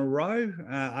 years in a row,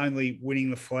 only winning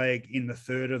the flag in the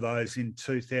third of those in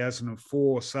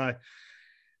 2004. So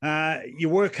you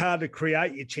work hard to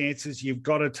create your chances. You've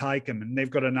got to take them. And they've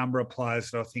got a number of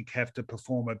players that I think have to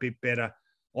perform a bit better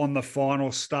on the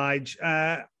final stage.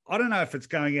 I don't know if it's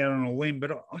going out on a limb,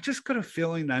 but I just got a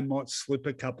feeling they might slip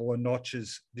a couple of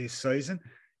notches this season.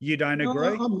 You don't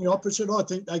agree? I'm the opposite. I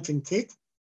think they can kick.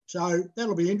 So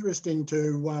that'll be interesting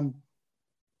to,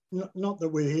 not that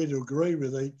we're here to agree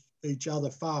with each other,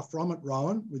 far from it,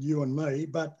 Rowan, with you and me,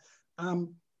 but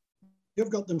you've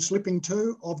got them slipping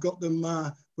too. I've got them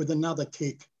with another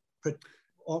kick, but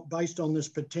based on this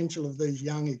potential of these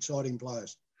young, exciting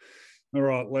players. All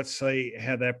right, let's see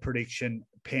how that prediction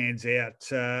pans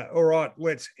out. All right,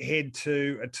 let's head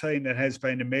to a team that has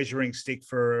been a measuring stick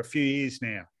for a few years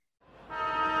now.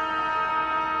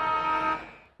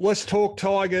 Let's talk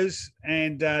Tigers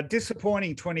and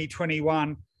disappointing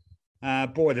 2021.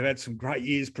 Boy, they've had some great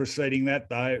years preceding that,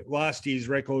 though. Last year's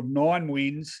record, 9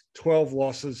 wins, 12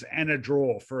 losses and a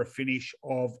draw for a finish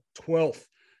of 12th.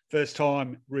 First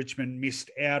time Richmond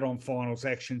missed out on finals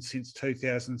action since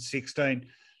 2016.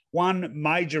 One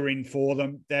major in for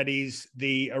them, that is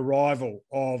the arrival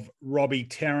of Robbie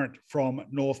Tarrant from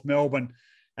North Melbourne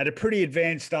at a pretty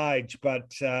advanced age, but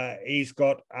he's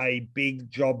got a big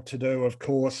job to do, of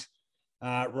course,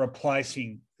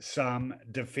 replacing some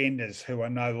defenders who are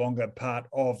no longer part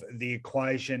of the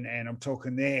equation. And I'm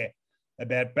talking there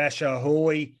about Basher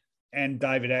Hooley and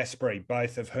David Asprey,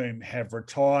 both of whom have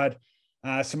retired.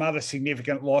 Some other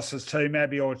significant losses too.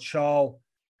 Mabior Chol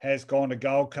has gone to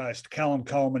Gold Coast. Callum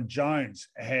Coleman-Jones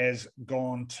has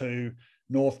gone to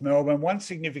North Melbourne. One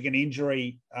significant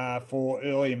injury for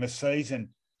early in the season,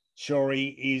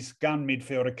 Shorey, is gun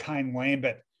midfielder Kane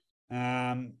Lambert.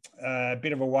 A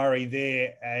bit of a worry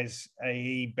there as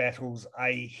he battles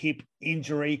a hip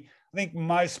injury. I think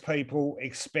most people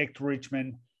expect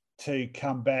Richmond to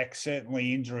come back.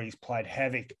 Certainly injuries played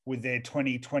havoc with their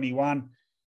 2021.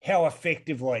 How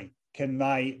effectively can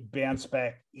they bounce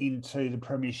back into the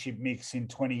premiership mix in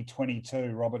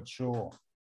 2022, Robert Shaw?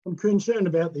 I'm concerned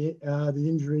about the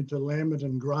injury to Lambert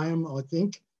and Graham, I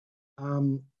think,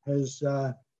 has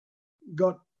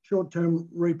got short-term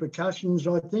repercussions,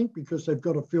 I think, because they've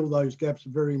got to fill those gaps. A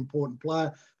very important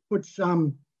player.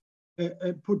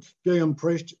 It puts Guillaume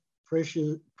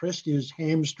Prestia's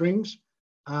hamstrings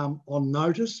on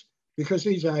notice, because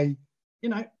he's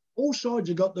all sides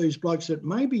have got these blokes that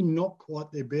maybe not quite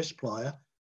their best player,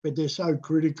 but they're so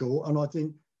critical. And I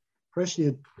think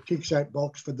Prestia ticks that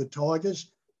box for the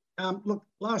Tigers. Look,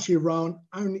 last year, Rowan,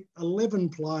 only 11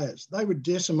 players. They were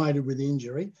decimated with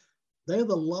injury. They're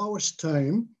the lowest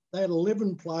team. They had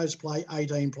 11 players play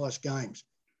 18-plus games.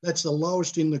 That's the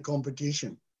lowest in the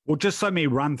competition. Well, just let me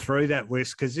run through that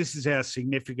list, because this is how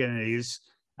significant it is.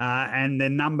 And the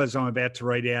numbers I'm about to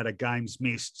read out are games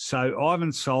missed. So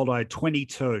Ivan Soldo,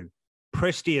 22,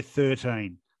 Prestia,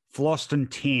 13, Floston,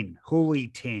 10, Hooley,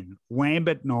 10,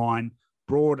 Lambert, 9,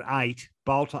 Broad, 8,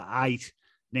 Bolter, 8,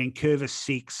 Nankervis,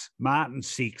 6, Martin,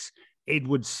 6,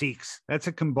 Edwards, 6. That's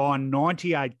a combined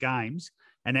 98 games,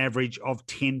 an average of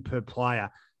 10 per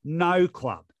player. No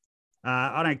club.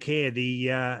 I don't care.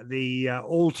 The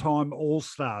all-time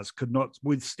All-Stars could not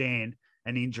withstand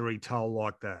an injury toll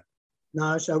like that.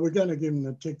 No, so we're going to give them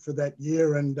a tick for that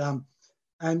year.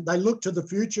 And they look to the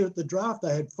future at the draft.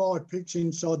 They had 5 picks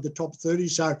inside the top 30.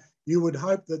 So you would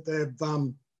hope that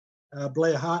they've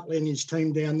Blair Hartley and his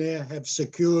team down there have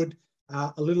secured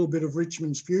a little bit of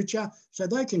Richmond's future, so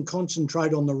they can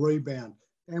concentrate on the rebound.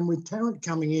 And with Tarrant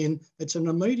coming in, it's an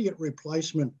immediate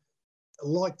replacement,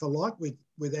 like for like,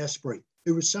 with Asprey,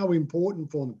 who was so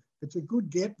important for them. It's a good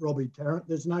get, Robbie Tarrant,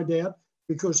 there's no doubt,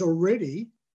 because already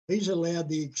he's allowed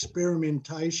the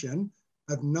experimentation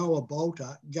of Noah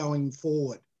Bolter going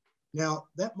forward. Now,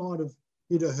 that might have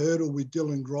hit a hurdle with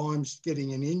Dylan Grimes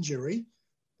getting an injury,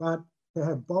 but to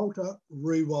have Bolter,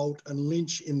 Rewalt and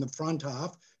Lynch in the front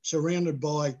half, surrounded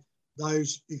by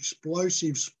those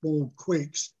explosive small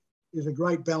quicks, is a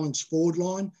great balanced forward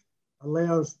line,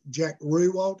 allows Jack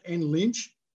Rewalt and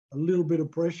Lynch a little bit of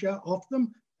pressure off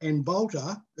them, and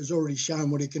Bolter has already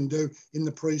shown what he can do in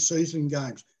the pre-season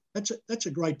games. That's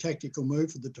a great tactical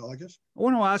move for the Tigers. I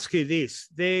want to ask you this.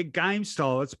 Their game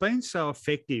style, it's been so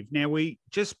effective. Now, we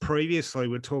just previously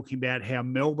were talking about how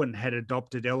Melbourne had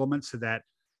adopted elements of that.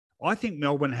 I think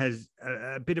Melbourne has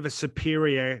a bit of a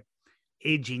superior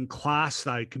edge in class,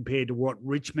 though, compared to what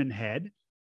Richmond had.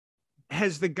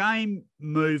 Has the game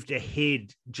moved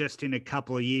ahead just in a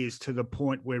couple of years to the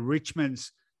point where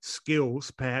Richmond's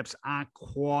skills perhaps aren't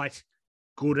quite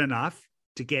good enough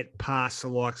to get past the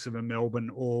likes of a Melbourne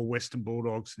or Western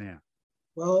Bulldogs now?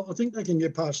 Well, I think they can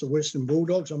get past the Western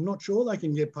Bulldogs. I'm not sure they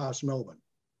can get past Melbourne.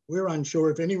 We're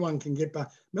unsure if anyone can get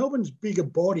past. Melbourne's bigger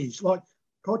bodies. Like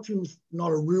Cotchin's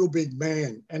not a real big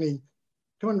man, and he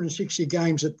 260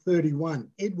 games at 31.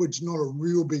 Edwards not a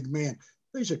real big man.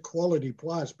 These are quality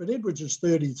players, but Edwards is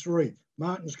 33.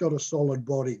 Martin's got a solid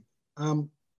body.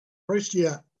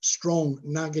 Prestia, strong,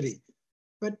 nuggety.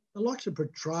 But the likes of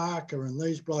Petrarca and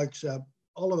these blokes,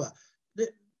 Oliver, they're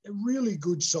really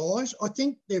good size. I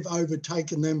think they've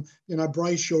overtaken them,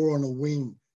 Brayshaw on a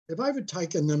wing. They've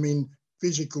overtaken them in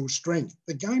physical strength.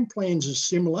 The game plans are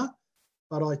similar,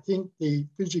 but I think the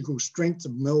physical strength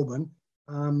of Melbourne,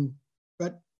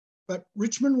 but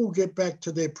Richmond will get back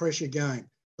to their pressure game.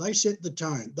 They set the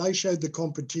tone. They showed the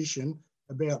competition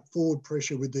about forward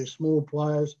pressure with their small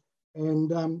players, and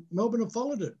Melbourne have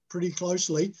followed it pretty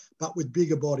closely, but with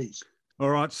bigger bodies. All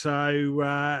right,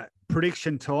 so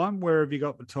prediction time. Where have you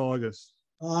got the Tigers?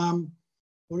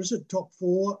 What is it? Top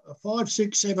 4, 5,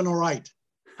 6, 7, or 8.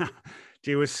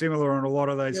 Gee, we're similar on a lot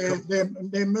of those. Yeah,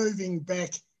 they're moving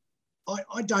back.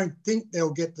 I don't think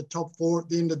they'll get the top 4 at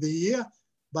the end of the year,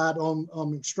 but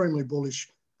I'm extremely bullish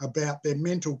about their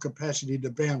mental capacity to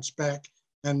bounce back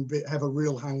and have a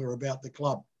real hunger about the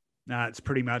club. No, it's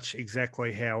pretty much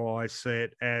exactly how I see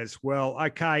it as well.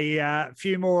 Okay, a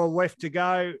few more left to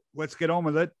go. Let's get on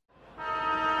with it.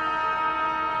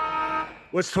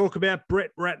 Let's talk about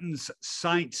Brett Ratton's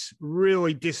Saints.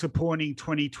 Really disappointing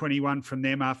 2021 from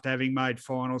them after having made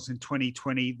finals in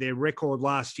 2020. Their record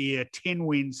last year, 10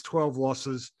 wins, 12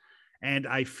 losses, and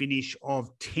a finish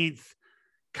of 10th.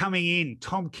 Coming in,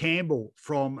 Tom Campbell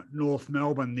from North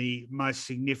Melbourne, the most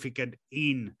significant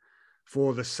in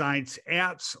for the Saints.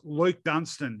 Outs, Luke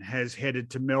Dunstan has headed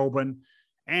to Melbourne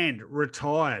and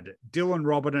retired. Dylan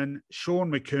Roberton,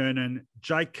 Sean McKernan,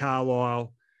 Jake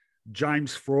Carlisle,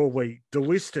 James Frawley,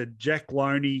 delisted Jack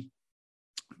Loney,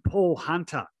 Paul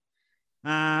Hunter.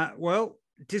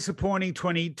 Disappointing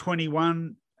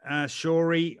 2021,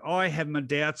 Shorey. I have my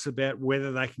doubts about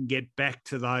whether they can get back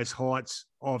to those heights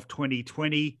of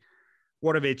 2020.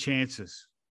 What are their chances?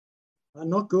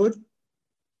 Not good.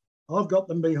 I've got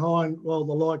them behind,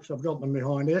 I've got them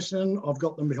behind Essendon. I've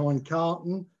got them behind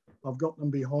Carlton. I've got them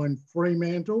behind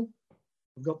Fremantle.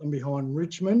 I've got them behind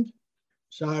Richmond.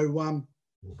 So,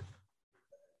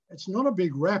 it's not a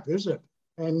big rap, is it?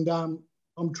 And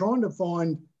I'm trying to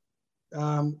find,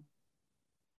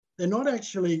 they're not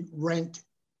actually ranked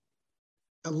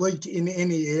elite in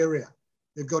any area.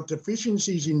 They've got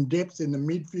deficiencies in depth in the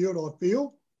midfield, I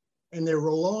feel, and their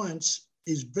reliance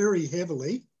is very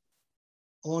heavily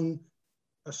on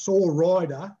a sore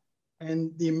rider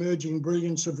and the emerging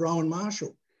brilliance of Rowan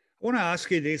Marshall. I want to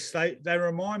ask you this. They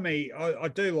remind me, I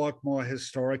do like my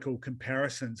historical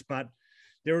comparisons, but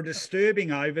there are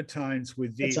disturbing overtones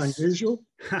with this. That's unusual.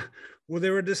 Well,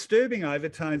 there are disturbing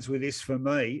overtones with this for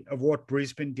me of what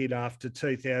Brisbane did after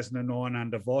 2009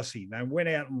 under Vossi. They went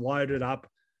out and loaded up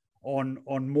on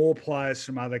more players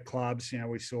from other clubs. You know,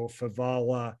 we saw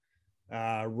Favola,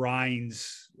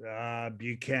 Rains,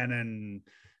 Buchanan,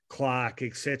 Clark,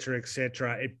 etc.,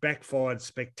 etc. It backfired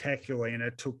spectacularly, and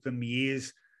it took them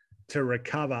years to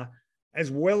recover, as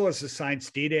well as the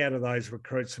Saints did out of those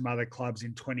recruits from other clubs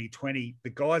in 2020. The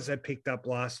guys they picked up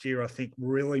last year, I think,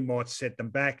 really might set them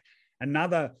back.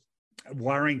 Another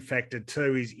worrying factor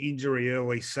too is injury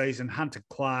early season. Hunter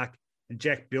Clark and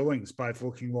Jack Billings both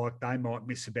looking like they might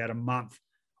miss about a month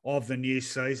of the new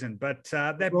season. But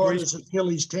that Riders'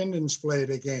 Achilles tendons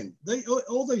flared again.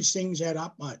 All these things add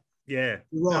up, mate. Yeah.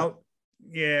 You're right.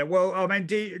 Yeah, well, I mean,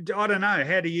 I don't know.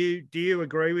 How do you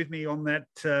agree with me on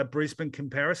that Brisbane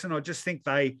comparison? I just think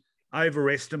they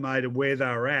overestimated where they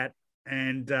were at,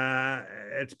 and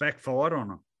it's backfired on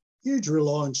them. Huge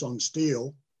reliance on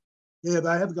Steele. Yeah,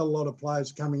 they have got a lot of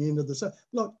players coming into this.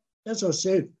 Look, as I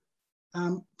said,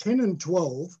 10 and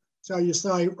 12. So you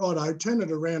say, righto, turn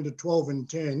it around to 12 and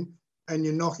 10, and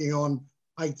you're knocking on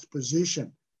 8th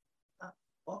position.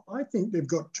 I think they've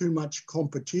got too much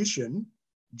competition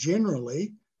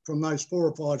generally from those 4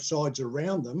 or 5 sides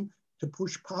around them to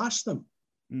push past them.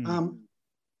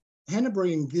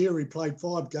 Hanbury and Geary played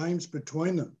 5 games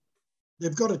between them.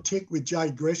 They've got a tick with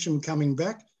Jay Gresham coming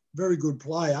back, very good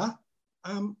player.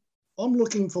 I'm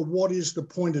looking for what is the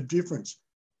point of difference.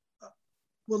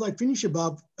 Well, they finish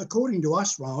above, according to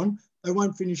us, Rowan, they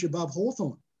won't finish above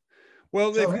Hawthorn.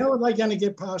 Well, so how are they going to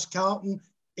get past Carlton,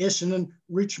 Essendon,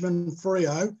 Richmond,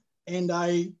 Freo, and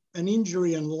an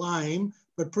injury and lame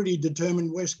but pretty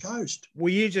determined West Coast?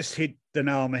 Well, you just hit the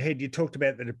nail on the head. You talked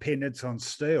about the dependence on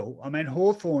Steele. I mean,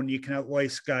 Hawthorn, you can at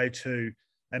least go to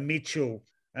a Mitchell,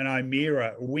 an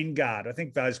O'Meara, a Wingard. I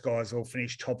think those guys all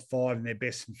finished top 5 in their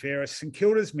best and fairest. St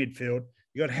Kilda's midfield,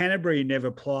 you got Hanbury, who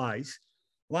never plays.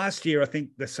 Last year, I think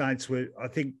the Saints were,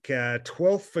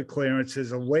 12th for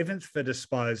clearances, 11th for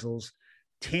disposals,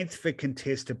 10th for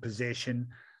contested possession.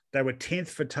 They were 10th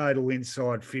for total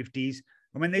inside 50s.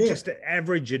 I mean, they're just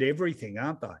average at everything,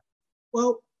 aren't they?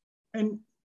 Well, and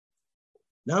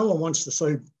no one wants to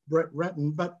see Brett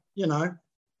Ratton, but you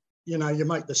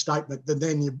make the statement that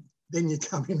then you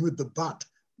come in with the but,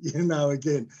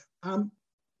 again.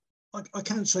 I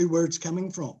can't see where it's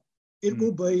coming from. It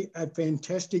will be a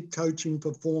fantastic coaching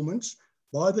performance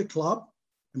by the club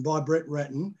and by Brett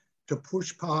Ratton to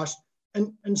push past.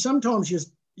 And sometimes you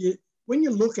when you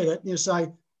look at it and you say,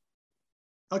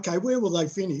 okay, where will they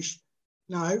finish?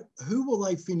 No, who will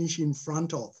they finish in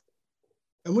front of?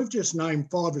 And we've just named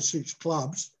 5 or 6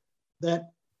 clubs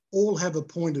that all have a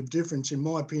point of difference, in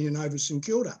my opinion, over St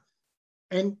Kilda.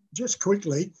 And just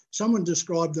quickly, someone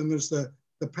described them as the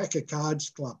the pack of cards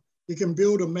club. You can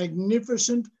build a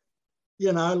magnificent,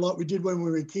 like we did when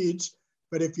we were kids,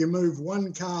 but if you move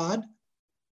one card,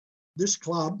 this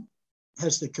club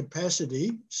has the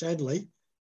capacity, sadly,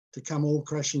 to come all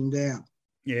crashing down.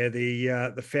 Yeah,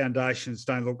 the foundations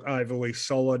don't look overly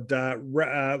solid.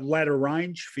 Ladder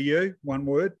range for you, one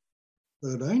word?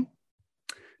 13.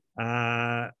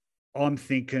 I'm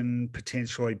thinking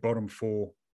potentially bottom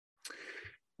 4.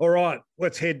 All right,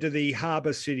 let's head to the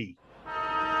Harbour City.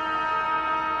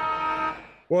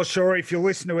 Well, sure, if you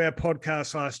listened to our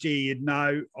podcast last year, you'd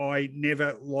know I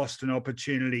never lost an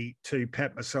opportunity to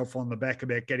pat myself on the back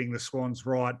about getting the Swans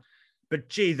right. But,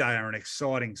 gee, they are an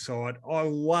exciting side. I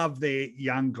love their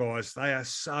young guys. They are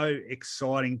so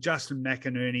exciting. Justin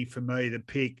McInerney, for me, the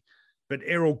pick. But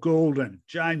Errol Goulden,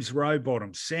 James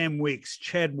Rowbottom, Sam Wicks,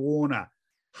 Chad Warner,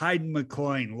 Hayden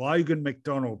McLean, Logan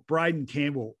McDonald, Braden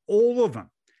Campbell, all of them,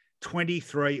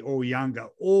 23 or younger,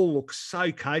 all look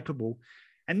so capable.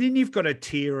 And then you've got a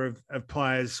tier of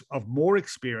players of more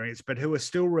experience, but who are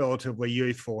still relatively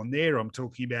youthful. And there I'm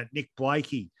talking about Nick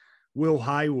Blakey, Will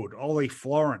Haywood, Ollie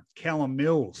Florent, Callum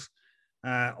Mills,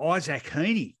 Isaac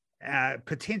Heaney,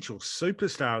 potential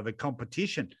superstar of the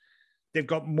competition. They've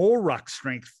got more ruck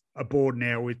strength aboard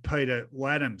now with Peter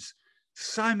Laddams.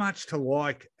 So much to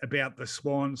like about the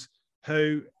Swans,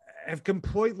 who have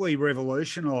completely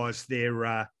revolutionised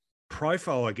their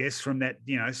profile, I guess, from that,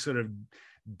 sort of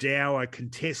dour,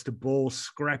 contested ball,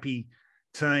 scrappy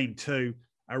team to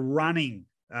a running,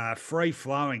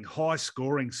 free-flowing,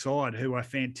 high-scoring side who are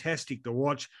fantastic to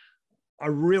watch. I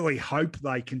really hope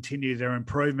they continue their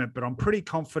improvement, but I'm pretty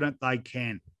confident they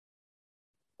can.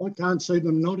 I can't see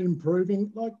them not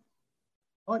improving. Like,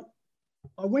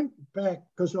 I went back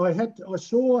because I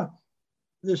saw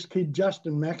this kid,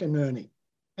 Justin McInerney,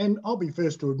 and I'll be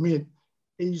first to admit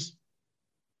he's,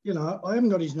 I haven't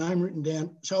got his name written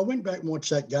down. So I went back and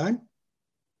watched that game.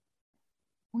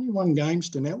 21 games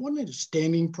to now. Wasn't it a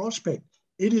standing prospect?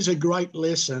 It is a great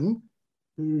lesson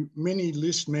to many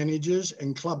list managers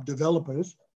and club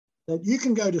developers that you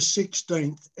can go to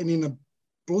 16th and in a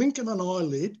blink of an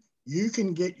eyelid, you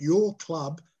can get your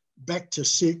club back to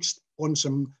 6th on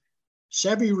some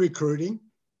savvy recruiting,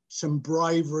 some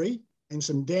bravery, and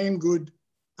some damn good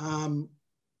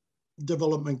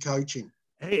development coaching.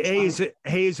 He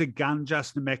is a gun,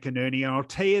 Justin McInerney, and I'll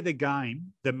tell you the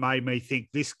game that made me think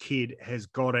this kid has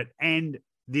got it and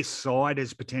this side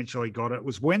has potentially got it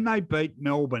was when they beat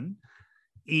Melbourne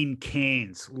in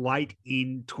Cairns late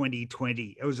in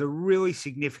 2020. It was a really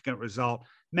significant result.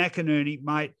 McInerney,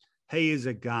 mate, he is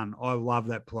a gun. I love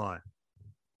that player.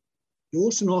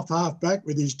 Dawson off half-back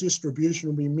with his distribution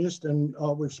will be missed, and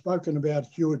we've spoken about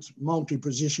Hewitt's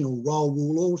multi-positional role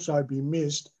will also be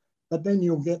missed. But then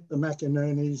you'll get the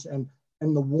McInerneys and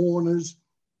the Warners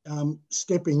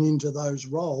stepping into those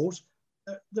roles.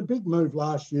 The big move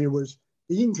last year was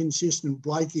the inconsistent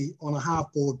Blakey on a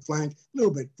half-forward flank, a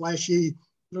little bit flashy,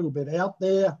 a little bit out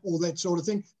there, all that sort of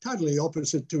thing. Totally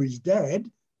opposite to his dad,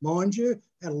 mind you.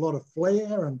 Had a lot of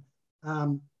flair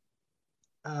and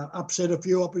upset a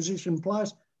few opposition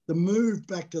players. The move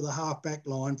back to the half-back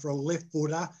line for a left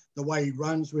footer, the way he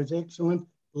runs was excellent,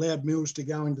 allowed Mills to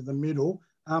go into the middle.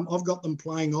 I've got them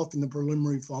playing off in the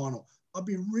preliminary final. I'd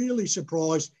be really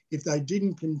surprised if they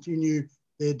didn't continue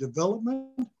their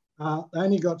development. They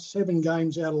only got 7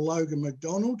 games out of Logan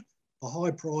McDonald, a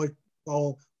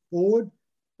high-profile forward.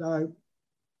 So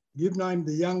you've named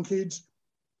the young kids.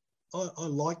 I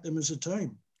like them as a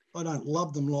team. I don't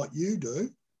love them like you do,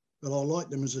 but I like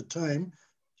them as a team.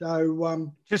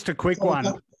 So just a quick one.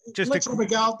 Let's have a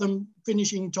go at them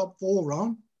finishing top 4,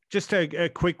 Ron. Just a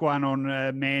quick one on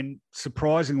man.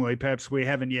 Surprisingly, perhaps we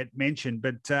haven't yet mentioned,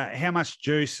 but how much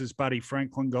juice has Buddy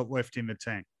Franklin got left in the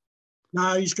tank?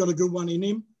 No, he's got a good one in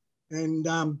him, and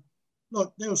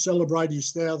look, they'll celebrate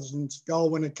his 1000th goal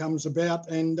when it comes about.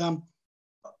 And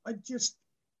I just,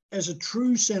 as a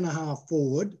true centre half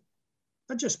forward,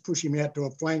 I just push him out to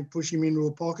a flank, push him into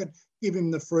a pocket, give him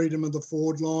the freedom of the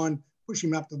forward line, push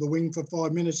him up to the wing for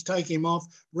 5 minutes, take him off,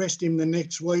 rest him the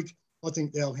next week. I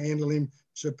think they'll handle him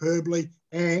superbly,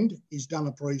 and he's done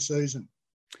a pre-season.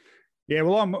 Yeah,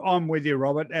 well, I'm with you,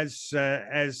 Robert. As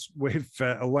we've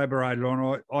elaborated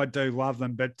on, I do love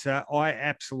them, but I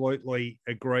absolutely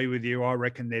agree with you. I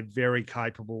reckon they're very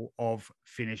capable of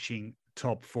finishing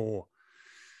top 4.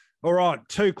 All right,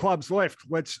 2 clubs left.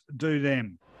 Let's do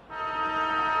them.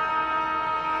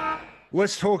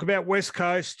 Let's talk about West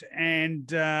Coast, and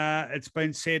it's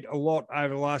been said a lot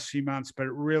over the last few months, but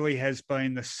it really has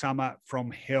been the summer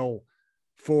from hell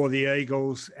for the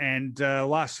Eagles, and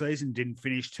last season didn't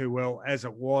finish too well as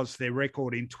it was. Their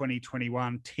record in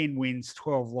 2021, 10 wins,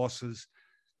 12 losses,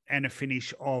 and a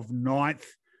finish of 9th.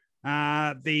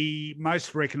 The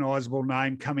most recognisable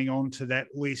name coming onto that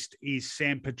list is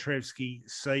Sam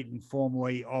Petrevski-Seaton,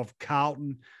 formerly of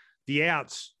Carlton. The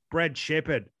outs, Brad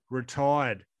Shepherd,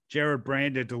 retired. Jared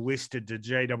Brander delisted to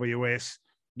GWS.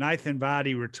 Nathan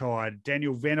Vardy retired.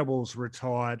 Daniel Venables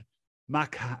retired.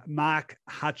 Mark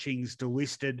Hutchings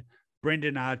delisted.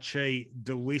 Brendan Archie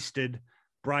delisted.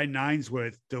 Braden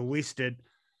Ainsworth delisted.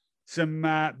 Some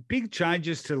big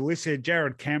changes to the list there.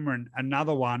 Jared Cameron,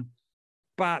 another one.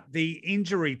 But the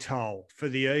injury toll for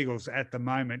the Eagles at the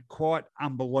moment, quite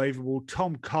unbelievable.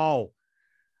 Tom Cole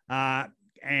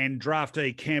and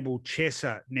draftee Campbell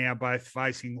Chesser now both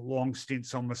facing long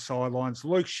stints on the sidelines.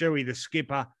 Luke Shuey, the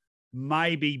skipper,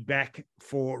 may be back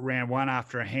for round 1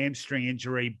 after a hamstring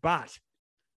injury, but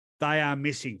they are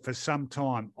missing for some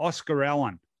time. Oscar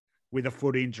Allen with a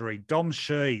foot injury, Dom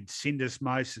Sheed,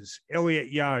 syndesmosis, Elliot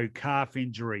Yeo, calf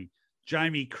injury,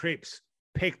 Jamie Cripps,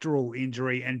 pectoral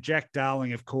injury, and Jack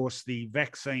Darling, of course, the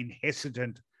vaccine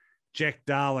hesitant Jack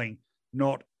Darling,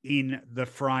 not in the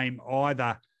frame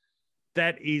either.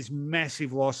 That is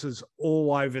massive losses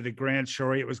all over the ground,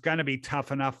 Shorey. It was going to be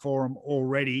tough enough for them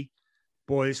already.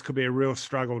 Boy, this could be a real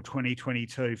struggle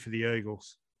 2022 for the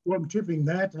Eagles. Well, I'm tipping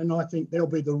that, and I think they'll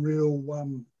be the real.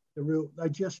 They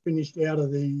just finished out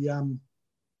of the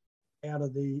 8.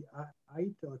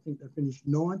 I think they finished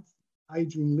 9th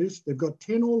ageing list. They've got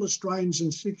 10 All-Australians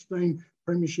and 16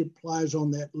 premiership players on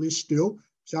that list still.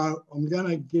 So I'm going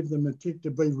to give them a tick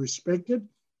to be respected.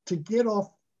 To get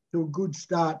off to a good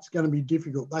start, it's going to be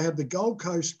difficult. They have the Gold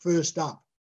Coast first up,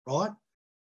 right?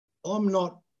 I'm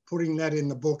not putting that in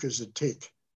the book as a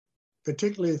tick,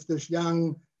 particularly if this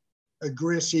young,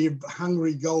 aggressive,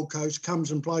 hungry Gold Coast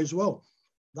comes and plays well.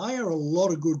 They are a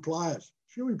lot of good players.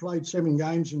 Shuey played 7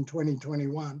 games in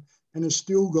 2021 and has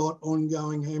still got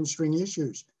ongoing hamstring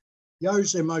issues.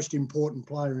 Yo's their most important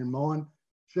player in mine.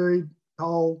 Shuey,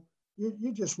 Cole,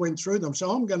 you just went through them.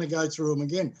 So I'm going to go through them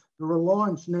again. The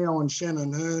reliance now on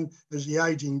Shannon Hearn as the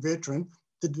ageing veteran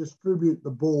to distribute the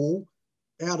ball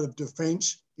out of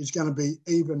defence is going to be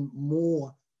even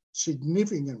more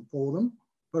significant for them.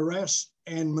 Barras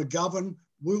and McGovern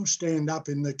will stand up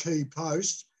in the key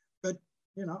posts. But,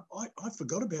 you know, I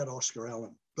forgot about Oscar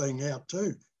Allen being out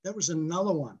too. That was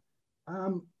another one.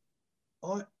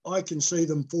 I can see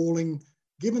them falling,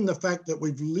 given the fact that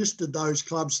we've listed those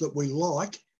clubs that we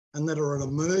like and that are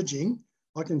emerging.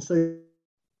 I can see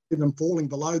them falling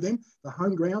below them. The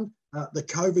home ground, the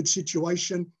COVID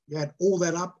situation, you had all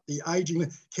that up, the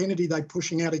ageing. Kennedy, they're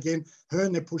pushing out again.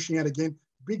 Hearn, they're pushing out again.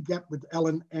 Big gap with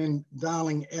Allen and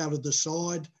Darling out of the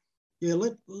side. Yeah,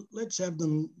 let's have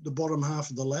them the bottom half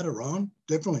of the ladder, Ryan.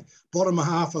 Definitely. Bottom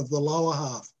half of the lower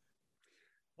half.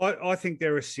 I think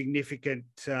there are significant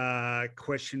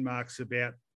question marks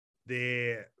about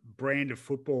their brand of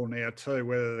football now too,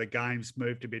 whether the game's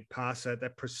moved a bit past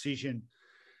that precision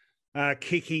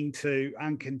kicking to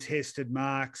uncontested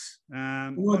marks.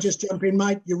 I'll just jump in,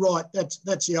 mate. You're right.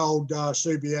 That's the old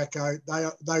Subiaco.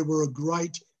 They were a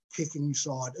great kicking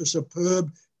side, a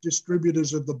superb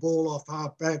distributors of the ball off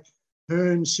half-back.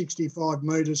 Hearn, 65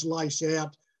 metres, lace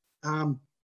out.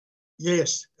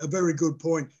 Yes, a very good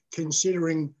point,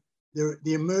 considering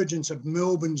the emergence of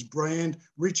Melbourne's brand,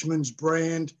 Richmond's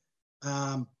brand,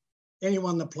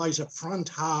 anyone that plays a front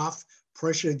half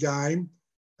pressure game,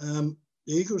 the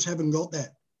Eagles haven't got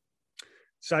that.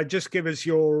 So just give us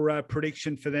your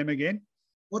prediction for them again.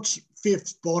 What's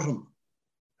 5th bottom?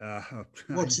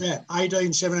 What's that?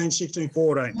 18, 17, 16?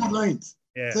 14th. 14th.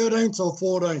 Yeah. 13th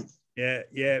or 14th?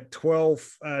 Yeah,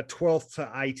 12th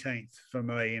to 18th for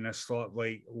me in a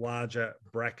slightly larger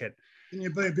bracket. Can you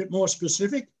be a bit more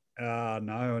specific? No,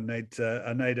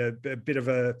 I need a bit of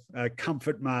a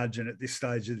comfort margin at this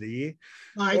stage of the year.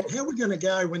 Mate, how are we going to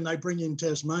go when they bring in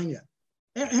Tasmania?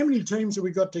 How many teams have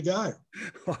we got to go?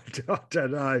 I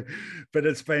don't know, but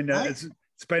it's been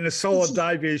a solid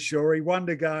debut, Shorey. 1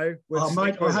 to go.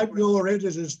 Mate, I hope your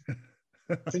editors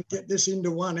can get this into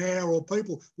 1 hour, or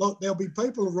people. Look, there'll be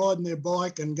people riding their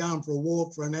bike and going for a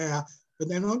walk for an hour, but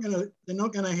they're not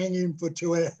going to hang in for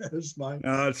 2 hours, mate.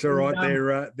 No, it's all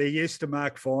right. They're used to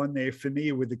Mark Fine. They're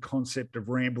familiar with the concept of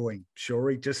rambling,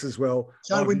 Shorey, just as well.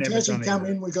 So when Tassie come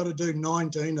in, we've got to do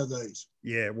 19 of these.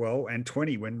 Yeah, well, and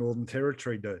 20 when Northern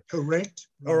Territory do. Correct.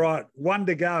 All right, 1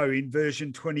 to go in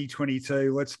version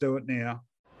 2022. Let's do it now.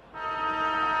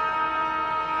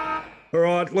 All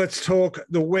right, let's talk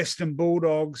the Western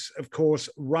Bulldogs, of course,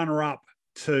 runner-up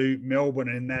to Melbourne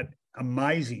in that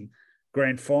amazing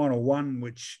grand final one,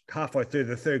 which halfway through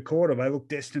the third quarter, they looked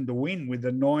destined to win with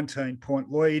a 19-point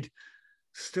lead.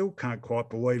 Still can't quite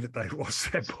believe it. They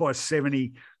lost that by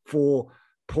 74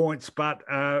 points, but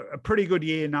a pretty good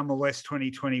year nonetheless,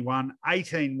 2021,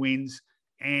 18 wins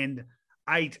and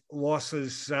 8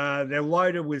 losses. They're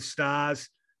loaded with stars.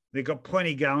 They've got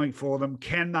plenty going for them.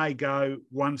 Can they go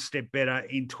one step better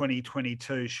in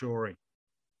 2022, Shorey?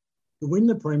 To win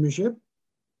the premiership?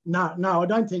 No, I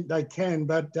don't think they can,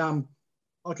 but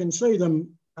I can see them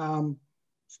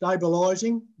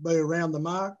stabilising, be around the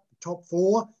mark, top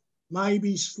 4,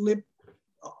 maybe slip.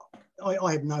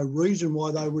 I have no reason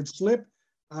why they would slip.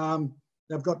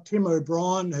 They've got Tim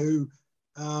O'Brien, who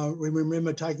we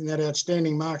remember taking that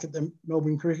outstanding mark at the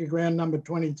Melbourne Cricket Ground, number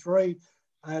 23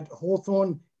 at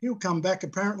Hawthorn. He'll come back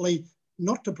apparently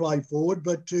not to play forward,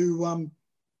 but to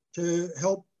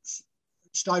help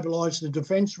stabilise the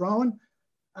defence, Rowan.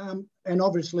 And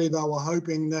obviously they were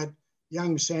hoping that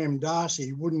young Sam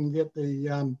Darcy wouldn't get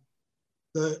the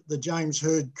James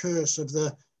Hird curse of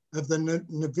the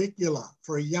navicular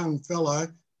for a young fellow.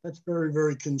 That's very,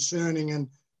 very concerning, and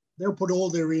they'll put all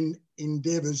their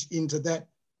endeavours into that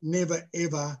never,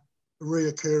 ever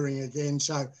reoccurring again.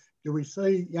 So do we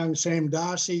see young Sam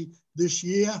Darcy this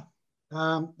year?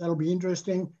 That'll be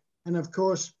interesting. And, of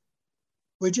course,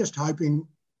 we're just hoping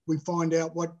we find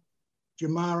out what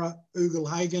Jamara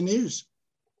Ugle-Hagan is.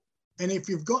 And if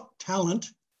you've got talent,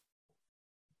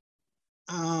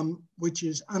 which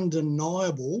is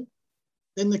undeniable,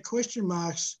 then the question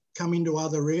marks come into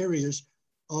other areas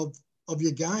of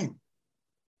your game.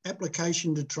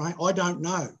 Application to train, I don't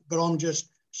know, but I'm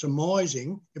just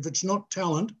surmising. If it's not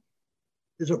talent,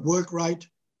 is it work rate,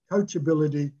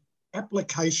 coachability,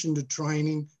 application to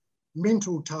training,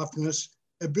 mental toughness,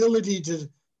 ability to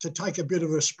take a bit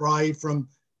of a spray from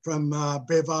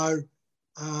Bevo,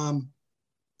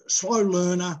 slow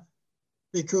learner,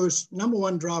 because number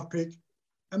 1 draft pick,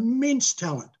 immense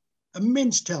talent.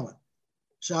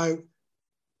 So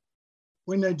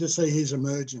we need to see his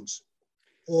emergence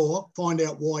or find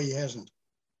out why he hasn't.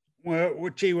 Well,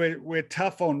 gee, we're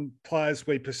tough on players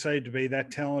we perceive to be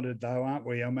that talented, though, aren't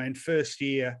we? I mean, first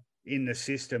year in the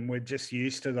system, we're just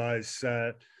used to those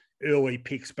early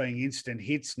picks being instant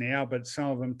hits now, but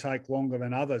some of them take longer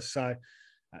than others. So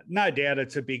no doubt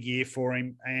it's a big year for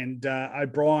him. And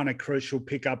O'Brien, a crucial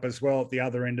pickup as well at the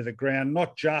other end of the ground,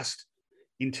 not just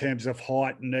in terms of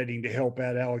height and needing to help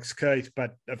out Alex Keith,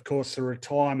 but, of course, the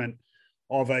retirement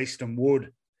of Easton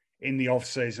Wood in the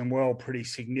off-season, well, pretty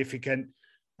significant.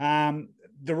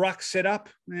 The ruck setup,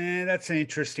 that's an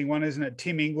interesting one, isn't it?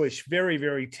 Tim English, very,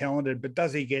 very talented, but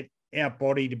does he get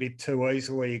outbodied a bit too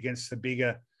easily against the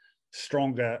bigger,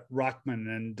 stronger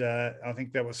ruckman? And I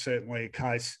think that was certainly a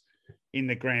case in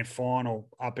the grand final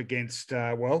up against,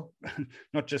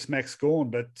 not just Max Gawn,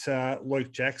 but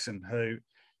Luke Jackson, who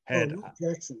had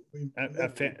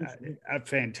a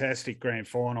fantastic grand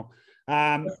final.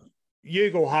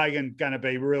 Ugle-Hagan going to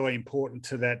be really important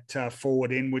to that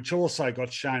forward end, which also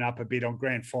got shown up a bit on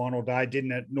grand final day,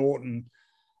 didn't it? Norton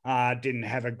didn't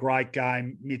have a great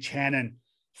game. Mitch Hannon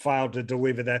failed to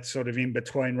deliver that sort of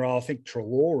in-between role. I think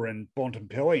Treloar and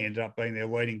Bontempelli ended up being their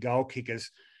leading goal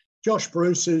kickers. Josh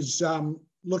Bruce is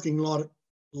looking like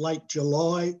late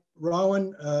July,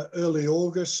 Rowan, early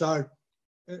August. So,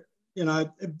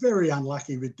 very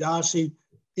unlucky with Darcy.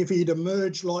 If he'd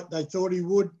emerged like they thought he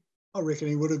would, I reckon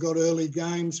he would have got early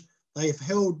games. They've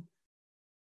held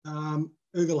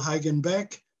Ugle-Hagan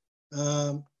back,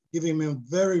 giving him a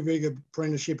very big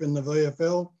apprenticeship in the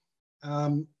VFL.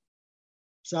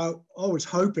 So I was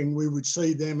hoping we would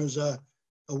see them as a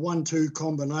 1-2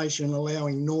 combination,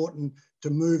 allowing Norton to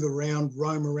move around,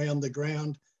 roam around the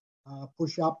ground,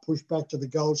 push up, push back to the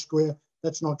goal square.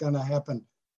 That's not going to happen.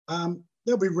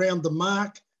 They'll be round the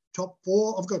mark, top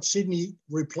 4. I've got Sydney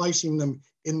replacing them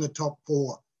in the top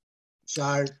 4. So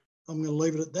I'm going to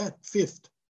leave it at that, 5th.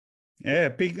 Yeah,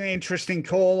 big, interesting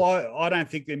call. I don't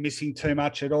think they're missing too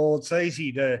much at all. It's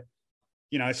easy to,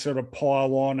 sort of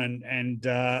pile on and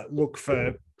look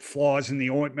for flies in the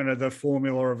ointment of the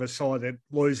formula of a side that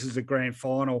loses the grand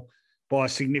final by a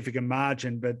significant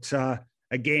margin. But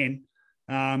again,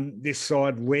 this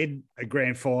side led a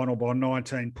grand final by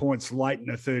 19 points late in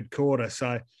the third quarter.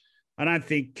 So I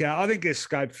think there's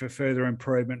scope for further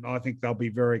improvement. I think they'll be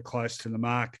very close to the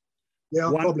mark. Yeah,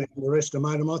 I'll probably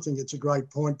underestimate them. I think it's a great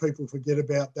point. People forget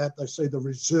about that. They see the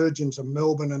resurgence of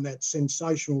Melbourne and that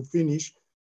sensational finish.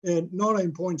 And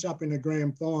 19 points up in a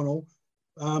grand final.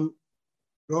 I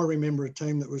remember a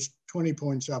team that was 20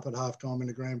 points up at halftime in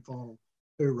a grand final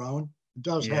too, Rowan. It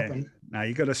does happen. No,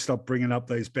 you've got to stop bringing up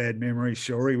these bad memories,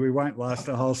 Shorey. We won't last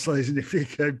the whole season if you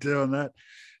keep doing that.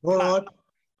 All right.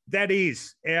 That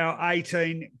is our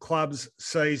 18 clubs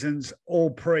seasons,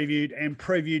 all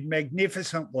previewed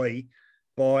magnificently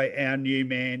by our new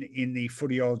man in the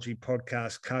Footyology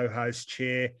podcast co-host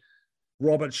chair,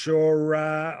 Robert Shaw.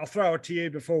 I'll throw it to you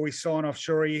before we sign off,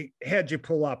 Shawry. How'd you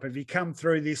pull up? Have you come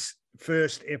through this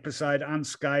first episode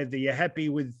unscathed? Are you happy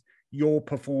with your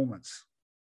performance?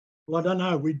 Well, I don't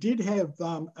know. We did have,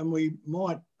 and we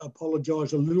might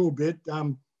apologise a little bit.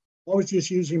 I was just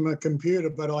using my computer,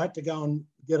 but I had to go and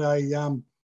get a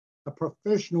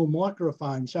professional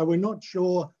microphone. So we're not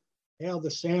sure how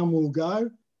the sound will go,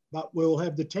 but we'll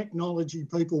have the technology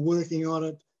people working on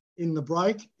it in the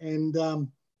break, and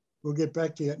we'll get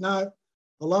back to you. No,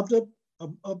 I loved it.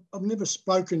 I've never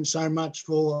spoken so much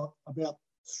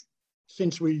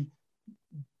since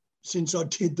I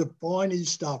did the Finey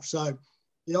stuff. So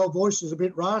the old voice is a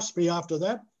bit raspy after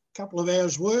that. A couple of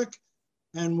hours work,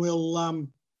 and we'll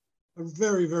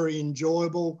very, very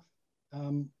enjoyable.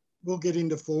 We'll get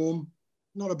into form.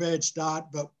 Not a bad start,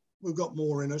 but we've got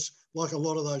more in us, like a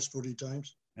lot of those footy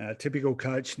teams. Typical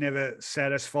coach, never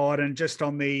satisfied. And just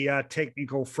on the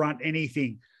technical front,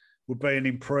 anything would be an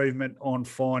improvement on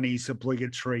Finey's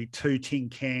obligatory 2 tin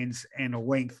cans and a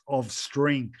length of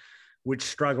string, which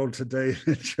struggled to do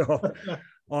the job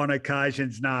on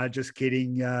occasions. No, just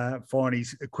kidding.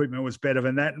 Finey's equipment was better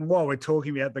than that. And while we're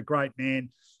talking about the great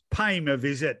man, pay him a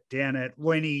visit down at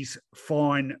Lenny's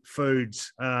Fine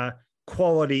Foods,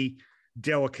 quality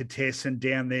delicatessen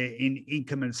down there in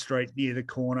Inkerman Street near the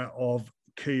corner of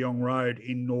Kooyong Road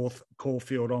in North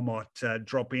Caulfield. I might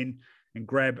drop in and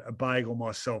grab a bagel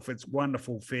myself. It's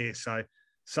wonderful fare. So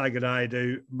say good day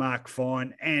to Mark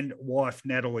Fine and wife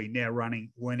Natalie, now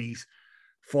running Lenny's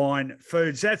Fine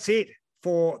Foods. That's it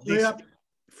for this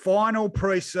final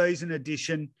pre-season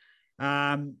edition.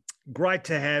 Great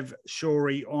to have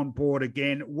Shawry on board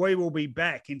again. We will be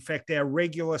back. In fact, our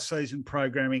regular season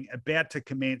programming about to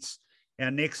commence.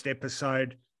 Our next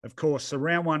episode, of course, the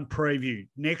round 1 preview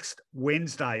next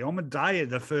Wednesday on the day of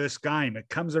the first game. It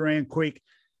comes around quick,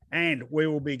 and we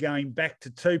will be going back to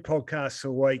 2 podcasts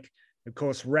a week, of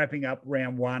course, wrapping up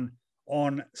round 1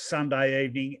 on Sunday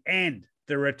evening, and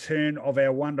the return of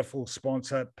our wonderful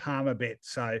sponsor, Palmerbet.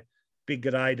 So big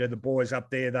good day to the boys up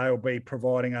there. They'll be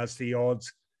providing us the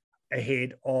odds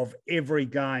ahead of every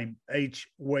game each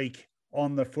week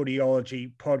on the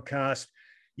Footyology podcast.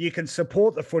 You can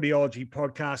support the Footyology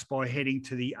podcast by heading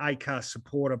to the Acast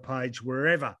supporter page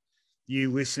wherever you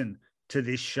listen to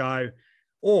this show,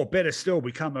 or better still,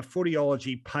 become a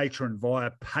Footyology patron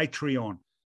via Patreon.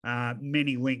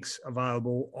 Many links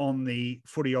available on the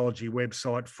Footyology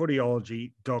website,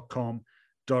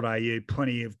 footyology.com.au.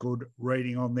 Plenty of good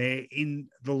reading on there in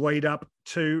the lead up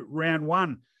to round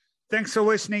 1. Thanks for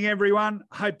listening, everyone.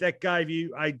 Hope that gave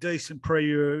you a decent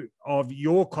preview of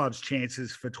your club's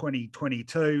chances for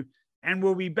 2022. And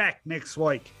we'll be back next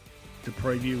week to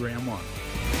preview round 1.